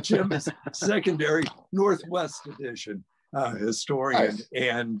 but Jim is secondary Northwest edition historian. Nice.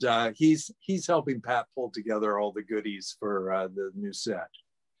 And he's helping Pat pull together all the goodies for the new set.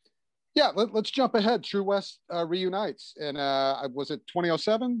 Yeah, let's jump ahead. True West reunites, and was it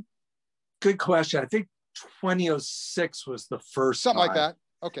 2007? Good question. I think 2006 was the first something time. Like that.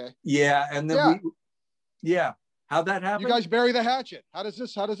 Okay. Yeah, and then how'd that happen? You guys bury the hatchet. How does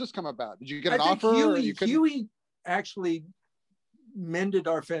this come about? Did you get an offer? Huey actually mended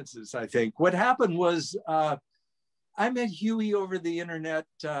our fences, I think. What happened was I met Huey over the internet.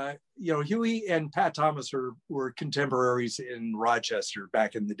 Huey and Pat Thomas were contemporaries in Rochester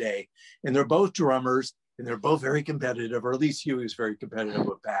back in the day, and they're both drummers, and they're both very competitive, or at least Huey's very competitive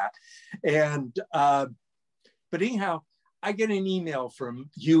with Pat. And but anyhow, I get an email from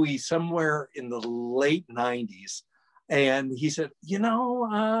Huey somewhere in the late 90s, and he said, we kind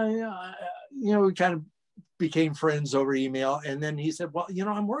of became friends over email. And then he said, well,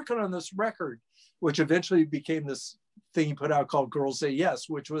 I'm working on this record, which eventually became this thing he put out called Girls Say Yes,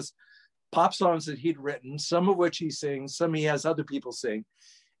 which was pop songs that he'd written, some of which he sings, some he has other people sing.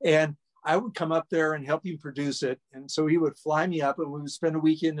 And I would come up there and help him produce it. And so he would fly me up, and we would spend a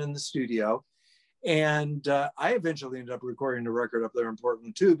weekend in the studio. And I eventually ended up recording a record up there in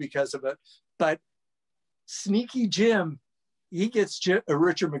Portland too because of it. But Sneaky Jim, he gets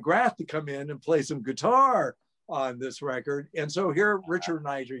Richard McGrath to come in and play some guitar on this record. And so here Richard and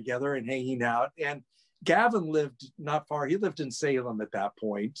I are together and hanging out. And Gavin lived not far. He lived in Salem at that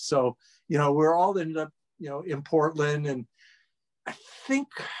point. So, we're all ended up, in Portland. And I think,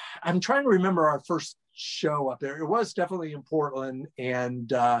 I'm trying to remember our first show up there. It was definitely in Portland.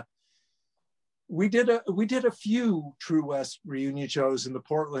 And we did a few True West reunion shows in the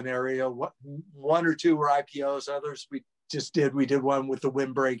Portland area. One or two were IPOs. Others we did one with the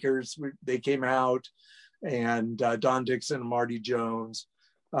Windbreakers. They came out, and Don Dixon and Marty Jones.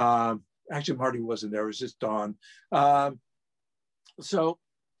 Actually, Marty wasn't there. It was just Don.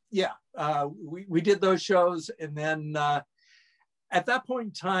 We did those shows, and then at that point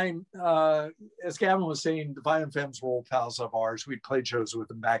in time, as Gavin was saying, the Violent Femmes were old pals of ours. We'd played shows with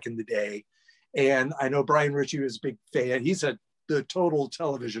them back in the day. And I know Brian Ritchie was a big fan. He's the total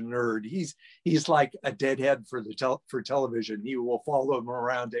television nerd. He's like a deadhead for television. He will follow them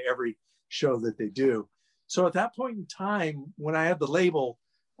around to every show that they do. So at that point in time, when I had the label,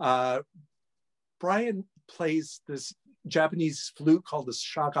 Brian plays this Japanese flute called the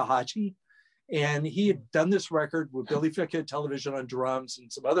shakuhachi. And he had done this record with Billy Fickett television on drums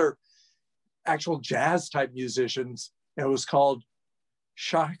and some other actual jazz type musicians. And it was called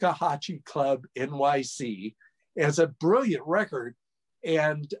Shakuhachi Club NYC. And it's a brilliant record.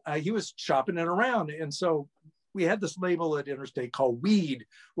 And he was shopping it around. And so we had this label at Interstate called Weed,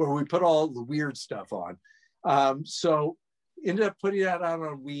 where we put all the weird stuff on. So ended up putting that out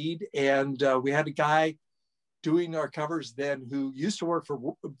on Weed. And we had a guy doing our covers then who used to work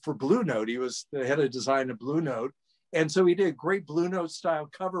for Blue Note. He was the head of design of Blue Note. And so he did a great Blue Note style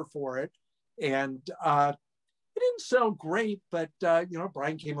cover for it. And it didn't sell great, but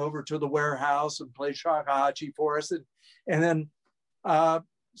Brian came over to the warehouse and played shakuhachi for us. And then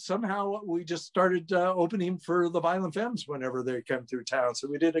somehow we just started opening for the Violent Femmes whenever they come through town. So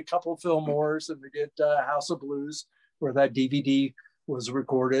we did a couple Fillmores, and we did House of Blues, where that DVD was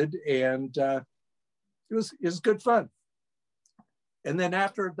recorded. And it was good fun. And then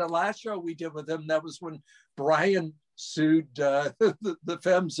after the last show we did with them, that was when Brian sued the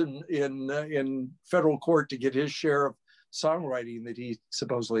Femmes in federal court to get his share of songwriting that he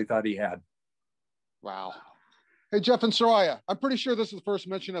supposedly thought he had. Wow. Hey, Jeff and Soraya, I'm pretty sure this is the first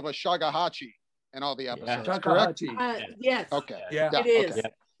mention of a shagahachi in all the episodes, correct? Yes. Okay. Yeah. It is. Okay.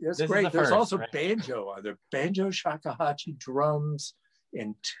 That's This is great. the There's first, also right? banjo. There banjo, shakuhachi, drums,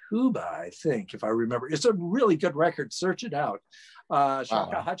 and tuba, I think, if I remember. It's a really good record. Search it out.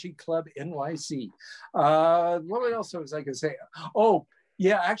 Shakuhachi Club NYC. What else was I going to say? Oh,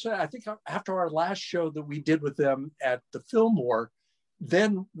 yeah, actually, I think after our last show that we did with them at the Fillmore,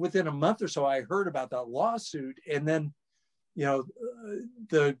 then within a month or so, I heard about that lawsuit. And then, you know,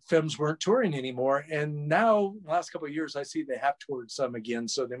 the films weren't touring anymore. And now, last couple of years, I see they have toured some again.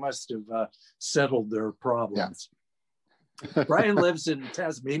 So they must have settled their problems. Yeah. Brian lives in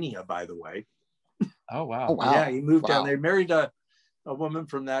Tasmania, by the way. Oh, wow. Oh, wow. Yeah, he moved down there. He married a woman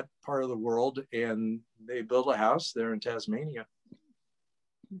from that part of the world, and they built a house there in Tasmania.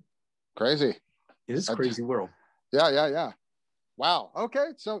 Crazy. It is a crazy world. Yeah. Wow. Okay.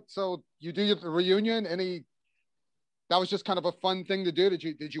 So you do the reunion. That was just kind of a fun thing to do.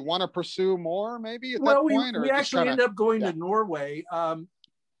 Did you want to pursue more maybe at that point? We actually ended up going to Norway.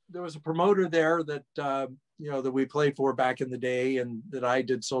 There was a promoter there that, that we played for back in the day and that I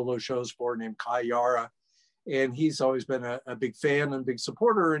did solo shows for, named Kai Yara. And he's always been a big fan and big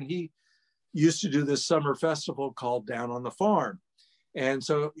supporter. And he used to do this summer festival called Down on the Farm. And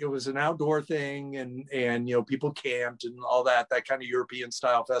so it was an outdoor thing and people camped and all that kind of European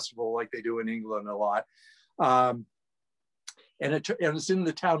style festival like they do in England a lot. And it's in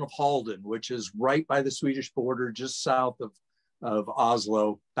the town of Halden, which is right by the Swedish border, just south of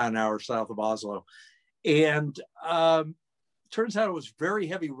Oslo, about an hour south of Oslo. And turns out it was very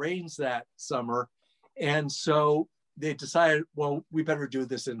heavy rains that summer. And so they decided, well, we better do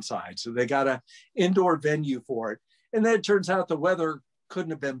this inside. So they got an indoor venue for it. And then it turns out the weather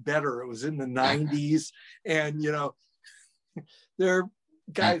couldn't have been better. It was in the 90s. And, there are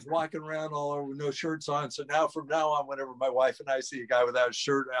guys walking around all over with no shirts on. So now from now on, whenever my wife and I see a guy without a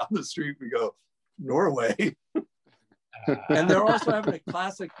shirt out in the street, we go, Norway. And they're also having a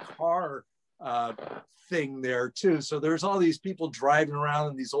classic car thing there too. So there's all these people driving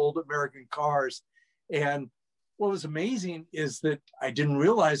around in these old American cars. And what was amazing is that I didn't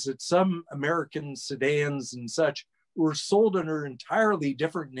realize that some American sedans and such were sold under entirely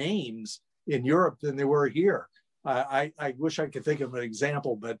different names in Europe than they were here. I wish I could think of an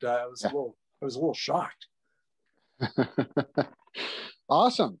example, but I was a little shocked.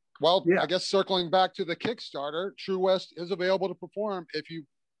 Awesome. Well, I guess circling back to the Kickstarter, True West is available to perform if you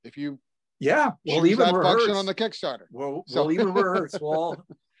we'll even that rehearse function on the Kickstarter. We'll even rehearse. We'll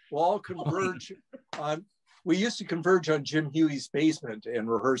all converge on. We used to converge on Jim Huey's basement and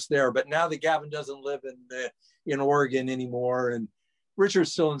rehearse there, but now that Gavin doesn't live in Oregon anymore, and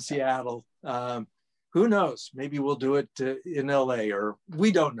Richard's still in Seattle, who knows? Maybe we'll do it in LA, or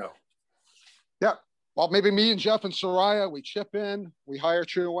we don't know. Yeah. Well, maybe me and Jeff and Soraya, we chip in, we hire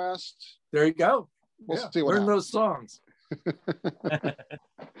True West. There you go. We'll see what learn those songs.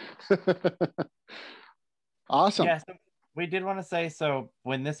 Awesome. Yeah, so we did want to say, so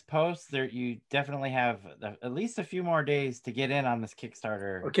when this posts, you definitely have at least a few more days to get in on this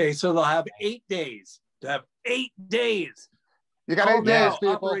Kickstarter. Okay, so they'll have 8 days. To have 8 days. You got 8 days,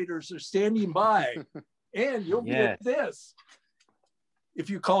 people. Operators are standing by, and you'll get this. If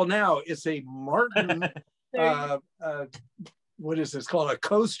you call now, it's a Martin. What is this called? A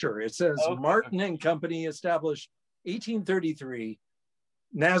coaster. It says Martin and Company, established 1833,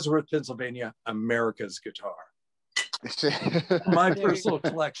 Nazareth, Pennsylvania, America's guitar. My personal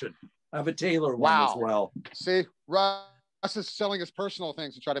collection. I have a Taylor one as well. See, Russ is selling his personal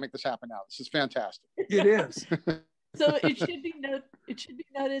things to try to make this happen now. This is fantastic. It is. So it should be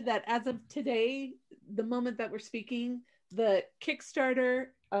noted that as of today, the moment that we're speaking, the Kickstarter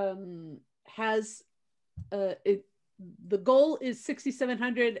has the goal is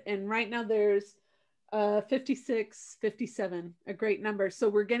 6,700, and right now there's 56, 57, a great number. So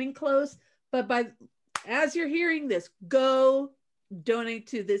we're getting close, but as you're hearing this, go donate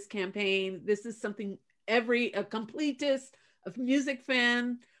to this campaign. This is something a completist, a music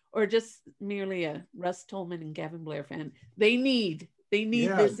fan, or just merely a Russ Tolman and Gavin Blair fan, they need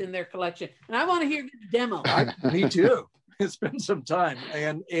this in their collection. And I want to hear the demo. Me too. It's been some time.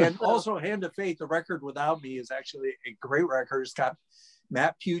 And also Hand of Faith, the record Without Me, is actually a great record. It's got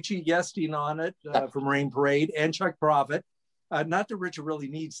Matt Pucci guesting on it from Rain Parade, and Chuck Prophet. Not that Richard really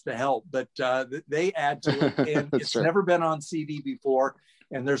needs the help, but they add to it. And it's never been on CD before.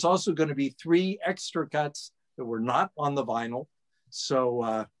 And there's also going to be 3 extra cuts that were not on the vinyl.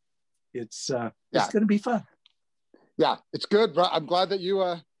 So it's going to be fun. Yeah, it's good. I'm glad that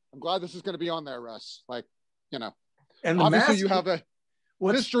I'm glad this is going to be on there, Russ. Like, And obviously you have a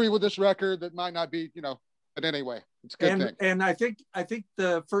history with this record that might not be, but anyway, it's a good thing. And I think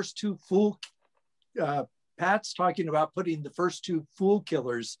the first two Fool, Pat's talking about putting the first two Fool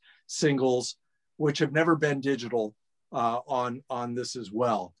Killers singles, which have never been digital, on this as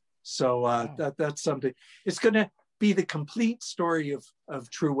well. So that's something. It's going to be the complete story of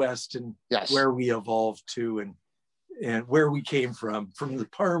True West and where we evolved to and where we came from the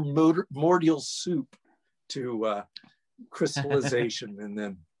primordial soup to crystallization and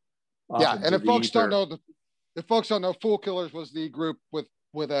then and if folks don't know, Fool Killers was the group with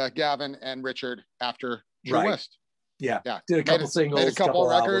Gavin and Richard after True West. Did a couple singles, made a couple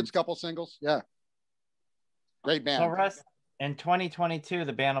records, albums. Couple singles. Great band. So Russ, in 2022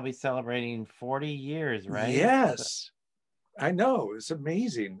 the band will be celebrating 40 years, right? Yes, I know, it's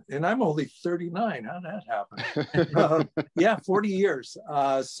amazing, and I'm only 39. How'd that happen? 40 years.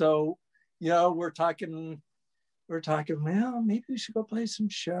 So we're talking, well, maybe we should go play some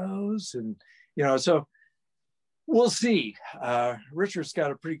shows, and so we'll see. Richard's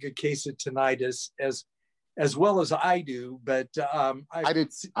got a pretty good case of tinnitus as well as I do, but I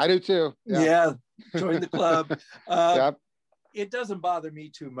do too. Join the club. It doesn't bother me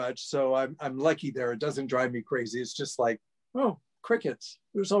too much, so I'm lucky there. It doesn't drive me crazy. It's just like, oh, crickets.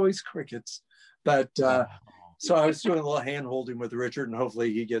 There's always crickets. But so I was doing a little hand holding with Richard, and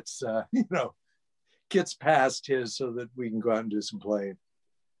hopefully he gets gets past his so that we can go out and do some playing.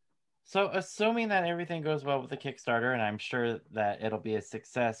 So assuming that everything goes well with the Kickstarter, and I'm sure that it'll be a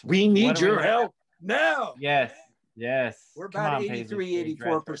success. We need your help now. Yes. We're about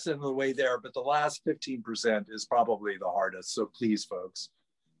 84% of the way there, but the last 15% is probably the hardest. So please, folks.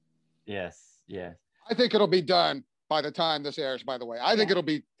 Yes. I think it'll be done by the time this airs, by the way. I think it'll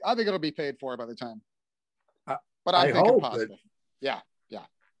be paid for by the time. But I think it's possible. Yeah.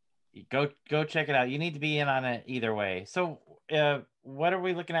 Go check it out. You need to be in on it either way. So what are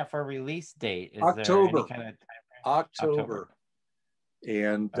we looking at for a release date? Is October. there any kind of time frame? October.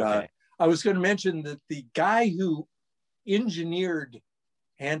 And I was going to mention that the guy who engineered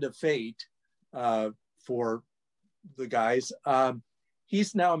Hand of Fate for the guys,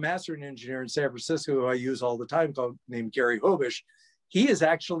 he's now a mastering engineer in San Francisco who I use all the time, named Gary Hobish. He is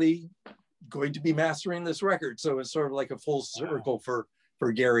actually going to be mastering this record. So it's sort of like a full circle for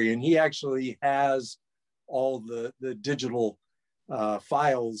Gary. And he actually has all the digital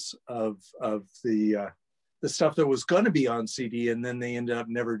files of the stuff that was going to be on CD, and then they ended up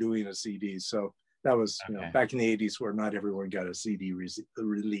never doing a CD. So that was back in the 80s where not everyone got a CD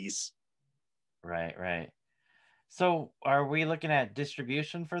release. Right. So are we looking at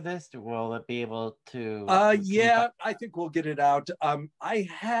distribution for this? Will it be able to? I think we'll get it out. I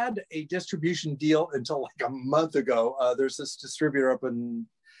had a distribution deal until like a month ago. There's this distributor up in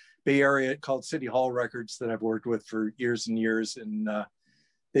Bay Area called City Hall Records that I've worked with for years and years. And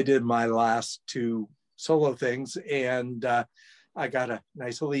they did my last two solo things. And I got a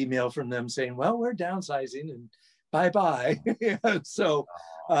nice little email from them saying, well, we're downsizing and bye-bye. So,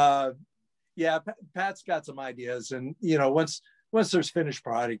 Pat's got some ideas. And, once there's finished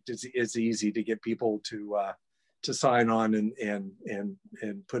product, it's easy to get people to sign on and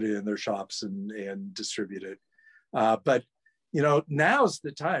put it in their shops and distribute it. But, now's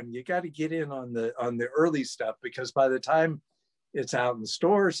the time. You got to get in on the early stuff, because by the time it's out in the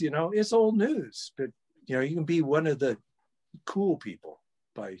stores, it's old news. But, you can be one of the cool people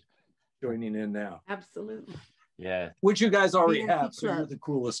by joining in now. Absolutely. Yeah. Which you guys already have, so you're the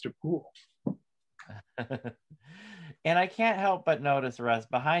coolest of cool. And I can't help but notice, Russ,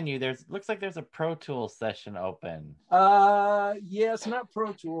 behind you, looks like there's a Pro Tools session open. It's not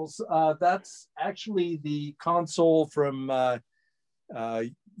Pro Tools. That's actually the console from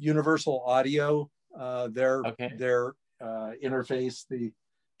Universal Audio. Their interface,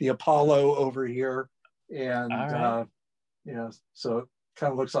 the Apollo over here, and so it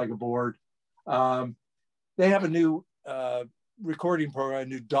kind of looks like a board. They have a new recording program, a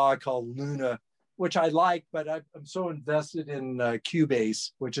new DAW called Luna, which I like, but I'm so invested in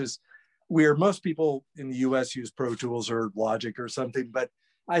Cubase, which is weird. Most people in the US use Pro Tools or Logic or something, but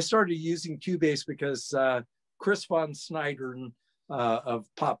I started using Cubase because Chris von Snydern of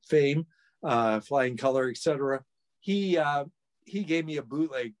pop fame, Flying Color, etc. He gave me a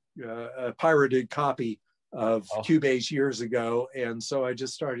bootleg, a pirated copy of Cubase years ago. And so I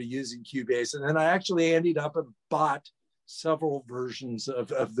just started using Cubase. And then I actually ended up and bought several versions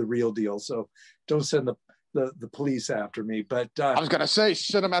of the real deal. So don't send the police after me. But I was gonna say,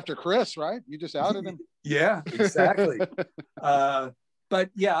 send them after Chris, right? You just outed him. Yeah, exactly. But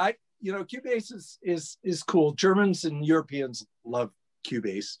yeah, Cubase is cool. Germans and Europeans love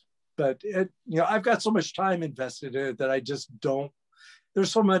Cubase, but I've got so much time invested in it that I just don't.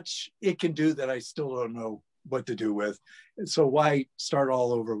 There's so much it can do that I still don't know what to do with. And so why start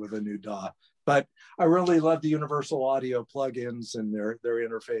all over with a new DAW? But I really love the Universal Audio plugins and their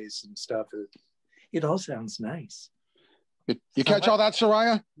interface and stuff. It all sounds nice. You catch all that,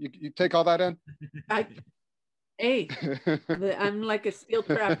 Soraya? You take all that in? I'm like a steel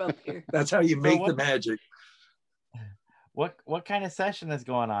trap up here. That's how you make the magic. What kind of session is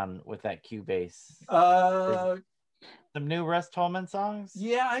going on with that Cubase? Some new Russ Tolman songs?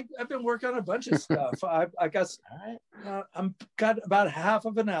 Yeah, I've been working on a bunch of stuff. I got I'm got about half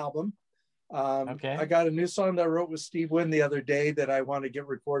of an album. Okay. I got a new song that I wrote with Steve Wynn the other day that I want to get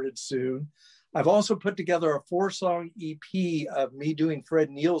recorded soon. I've also put together a 4-song EP of me doing Fred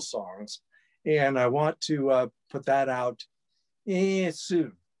Neil songs, and I want to put that out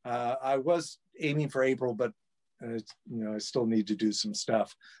soon. I was aiming for April, but I still need to do some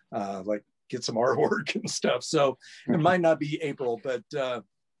stuff, like get some artwork and stuff. So it might not be April, but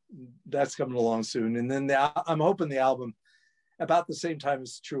that's coming along soon. And then I'm hoping the album about the same time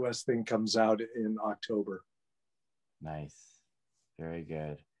as True West thing comes out in October. Nice. Very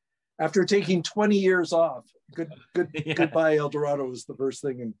good. After taking 20 years off, Goodbye El Dorado was the first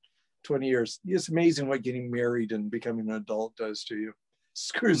thing in 20 years. It's amazing what getting married and becoming an adult does to you.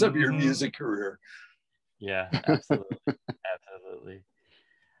 Screws up your music career. Yeah, absolutely. Absolutely.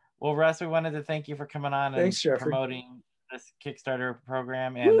 Well, Russ, we wanted to thank you for coming on and promoting this Kickstarter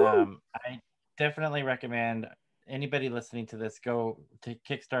program. And I definitely recommend anybody listening to this, go to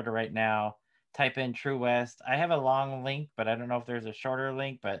Kickstarter right now, type in True West. I have a long link, but I don't know if there's a shorter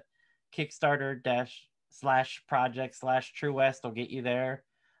link, but Kickstarter/project/True West will get you there.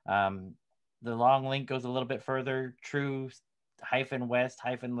 The long link goes a little bit further,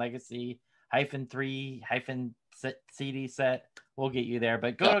 True-West-Legacy-3-CD set will get you there.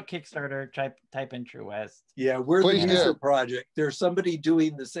 But go to Kickstarter, type in True West. Yeah, we're the user project. There's somebody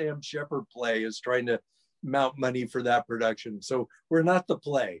doing the Sam Shepard play is trying to mount money for that production. So we're not the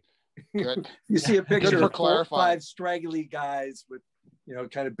play. Good. You see a picture of 5 straggly guys with,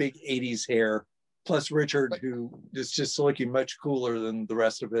 kind of big 80s hair, plus Richard, who is just looking much cooler than the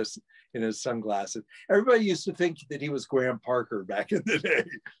rest of us in his sunglasses. Everybody used to think that he was Graham Parker back in the day.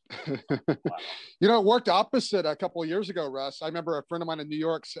 Wow. It worked opposite a couple of years ago, Russ. I remember a friend of mine in New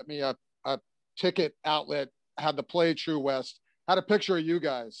York sent me a ticket outlet, had the play True West, had a picture of you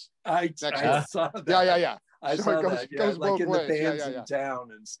guys. I saw that. Yeah. I saw that. Yeah, like in the bands in town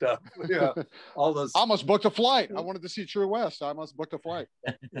and stuff. Yeah, all those. I almost booked a flight. I wanted to see True West. I almost booked a flight.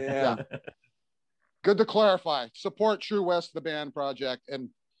 Yeah. Good to clarify. Support True West, the band project, and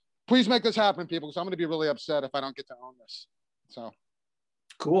please make this happen, people, because I'm going to be really upset if I don't get to own this. So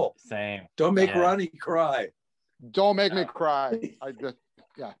cool. Same. Don't make Ronnie cry. Don't make me cry.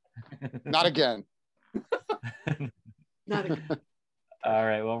 Not again. Not again. All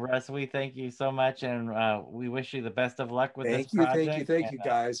right. Well, Russ, we thank you so much, and we wish you the best of luck with this project. Thank you,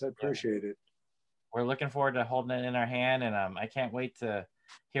 guys. I appreciate it. We're looking forward to holding it in our hand, and I can't wait to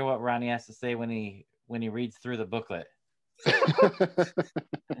hear what Ronnie has to say when he reads through the booklet.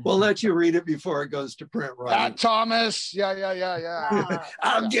 We'll let you read it before it goes to print, Ronnie. Pat Thomas. Yeah.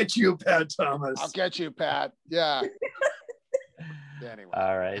 I'll get you, Pat Thomas. I'll get you, Pat. Yeah. Anyway.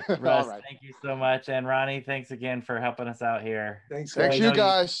 All right. Russ, thank you so much. And Ronnie, thanks again for helping us out here. Thanks you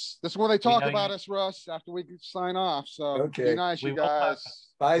guys. This is where they talk about us, Russ, after we sign off. So be nice, you guys.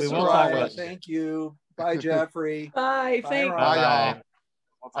 Bye, Soraya. Thank you. Bye, Jeffrey. Bye. Thank you. Bye, y'all.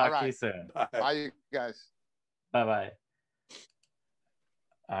 We'll talk to you soon. Bye, you guys. Bye-bye.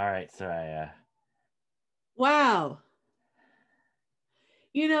 All right, Soraya. Wow.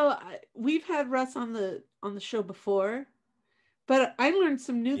 We've had Russ on the show before, but I learned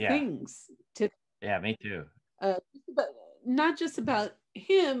some new things today. Yeah, me too. Not just about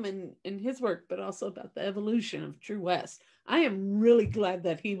him and his work, but also about the evolution of True West. I am really glad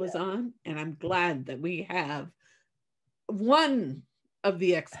that he was on, and I'm glad that we have one of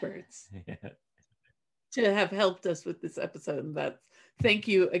the experts to have helped us with this episode. And that's thank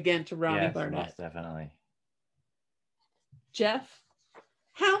you again to Ronnie Barnett. Most definitely. Jeff,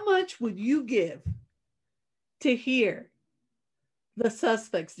 how much would you give to hear the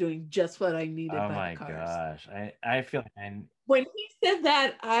Suspects doing Just What I Needed by the Cars? Oh my gosh. I feel like when he said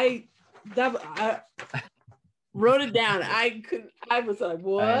that, I wrote it down. I was like,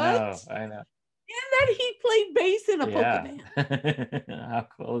 what? I know. And that he played bass in a polka band. How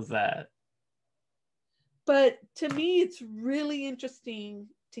cool is that? But to me, it's really interesting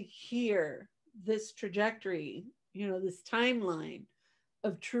to hear this trajectory, this timeline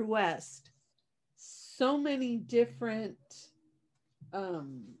of True West. So many different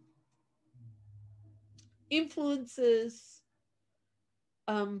influences,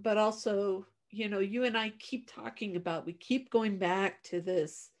 but also, you know, you and I keep talking about, we keep going back to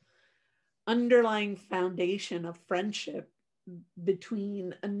this underlying foundation of friendship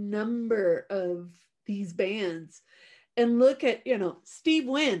between a number of these bands. And look at, you know, Steve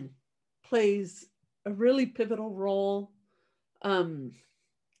Wynn plays a really pivotal role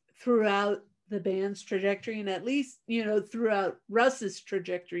throughout the band's trajectory, and at least, you know, throughout Russ's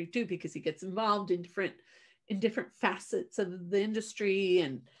trajectory too, because he gets involved in different facets of the industry.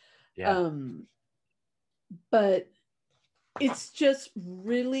 And but it's just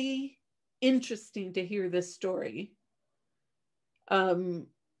really interesting to hear this story, and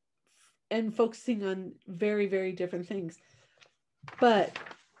focusing on very, very different things. But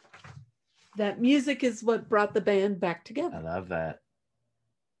that music is what brought the band back together. I love that.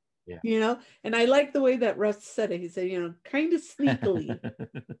 Yeah. You know, and I like the way that Russ said it. He said, you know, kind of sneakily.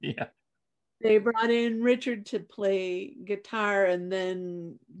 Yeah. They brought in Richard to play guitar, and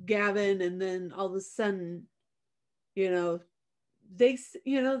then Gavin, and then all of a sudden, you know, they,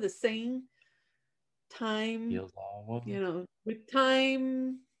 you know, the saying, time, you know, with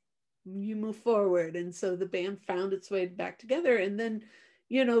time, you move forward. And so the band found its way back together. And then,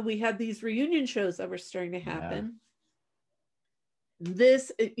 you know, we had these reunion shows that were starting to happen. Yeah.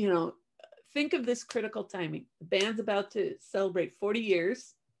 This, you know, think of this critical timing. The band's about to celebrate 40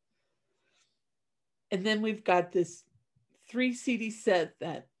 years. And then we've got this 3 CD set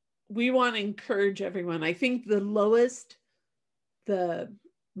that we want to encourage everyone. I think the lowest level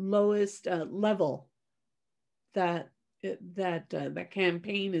that that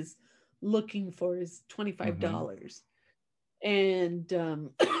campaign is looking for is $25. Mm-hmm. And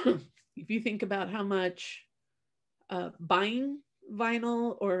if you think about how much buying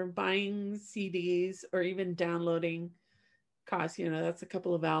vinyl or buying CDs or even downloading costs, you know, that's a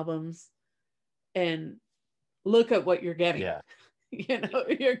couple of albums. And look at what you're getting. Yeah. You know,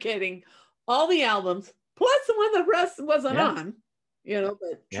 you're getting all the albums plus the one that Russ wasn't on, you know,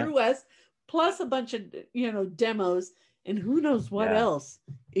 but True West, plus a bunch of, you know, demos, and who knows what else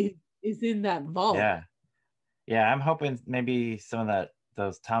is in that vault. Yeah. Yeah, I'm hoping maybe some of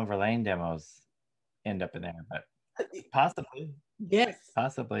those Tom Verlaine demos end up in there, but possibly. Yes.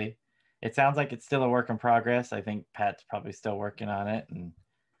 Possibly. It sounds like it's still a work in progress. I think Pat's probably still working on it.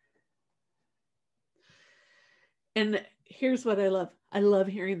 And here's what I love. I love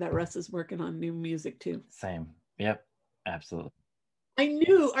hearing that Russ is working on new music too. Same. Yep. Absolutely. I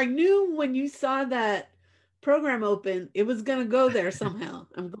knew when you saw that program open, it was going to go there somehow.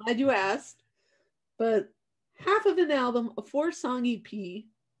 I'm glad you asked. But half of an album, a 4-song EP,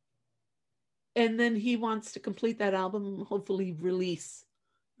 and then he wants to complete that album and hopefully release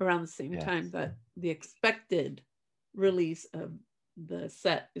around the same time that the expected release of the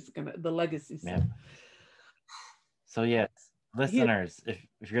set is the legacy set. Yeah. So yes, listeners,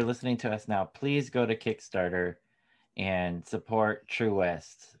 if you're listening to us now, please go to Kickstarter and support True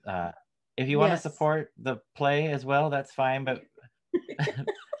West. If you want to support the play as well, that's fine, but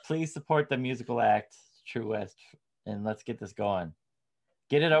please support the musical act, True West, and let's get this going.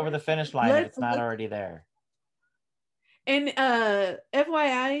 Get it over the finish line if it's not already there. And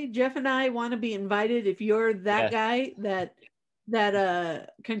FYI, Jeff and I want to be invited if you're that guy that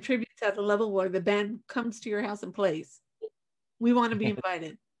contributes at a level where the band comes to your house and plays. We want to be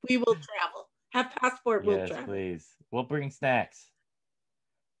invited. We will travel. Have passport, we'll travel. Please. We'll bring snacks.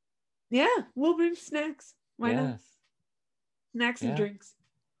 Yeah, we'll bring snacks. Why not? Snacks and drinks.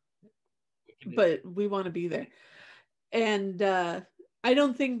 But we want to be there. And I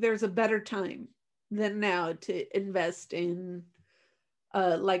don't think there's a better time than now to invest in,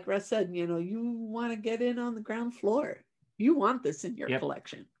 like Russ said, you know, you want to get in on the ground floor. You want this in your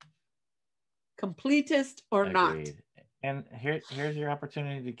collection. Completist or not. And here's your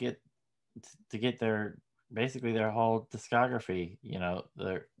opportunity to get their whole discography, you know,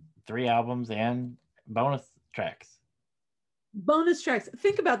 their 3 albums and bonus tracks.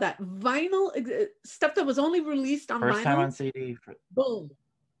 Think about that. Vinyl stuff that was only released on First vinyl. time on CD. Boom.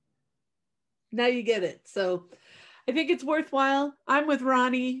 Now you get it. So I think it's worthwhile. I'm with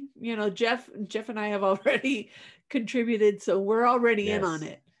Ronnie. You know, Jeff and I have already contributed, so we're already in on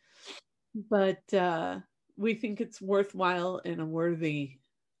it. But we think it's worthwhile and a worthy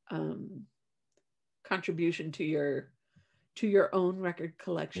contribution to your own record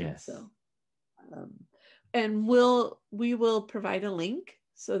collection. Yes. So and we will provide a link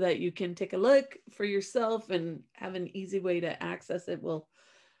so that you can take a look for yourself and have an easy way to access it. We'll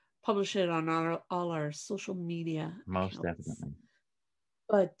publish it on all our social media most accounts. Definitely.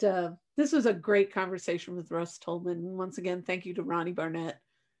 But this was a great conversation with Russ Tolman. Once again, thank you to Ronnie Barnett.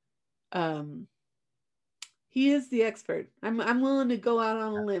 He is the expert. I'm willing to go out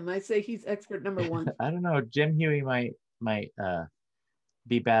on a limb. I say he's expert number one. I don't know. Jim Huey might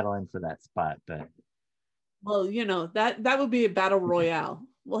be battling for that spot, but well, you know, that would be a battle royale.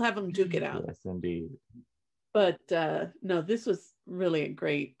 We'll have him duke it out. Yes, indeed. But no, this was really a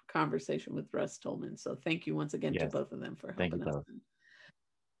great conversation with Russ Tolman. So thank you once again to both of them for helping us.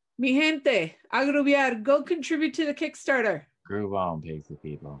 Mi gente, agrubiar, go contribute to the Kickstarter. Groove on, Paisley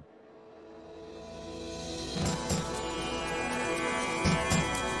people.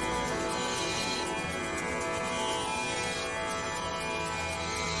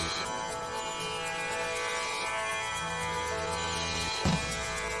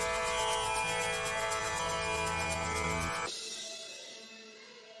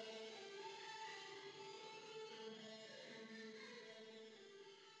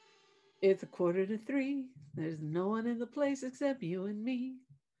 It's 2:45. There's no one in the place except you and me.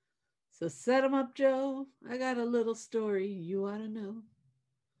 So set 'em up, Joe. I got a little story you ought to know.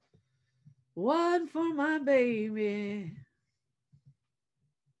 One for my baby.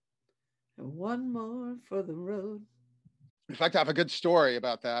 And one more for the road. In fact, I have a good story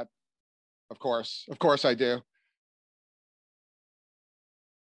about that. Of course I do.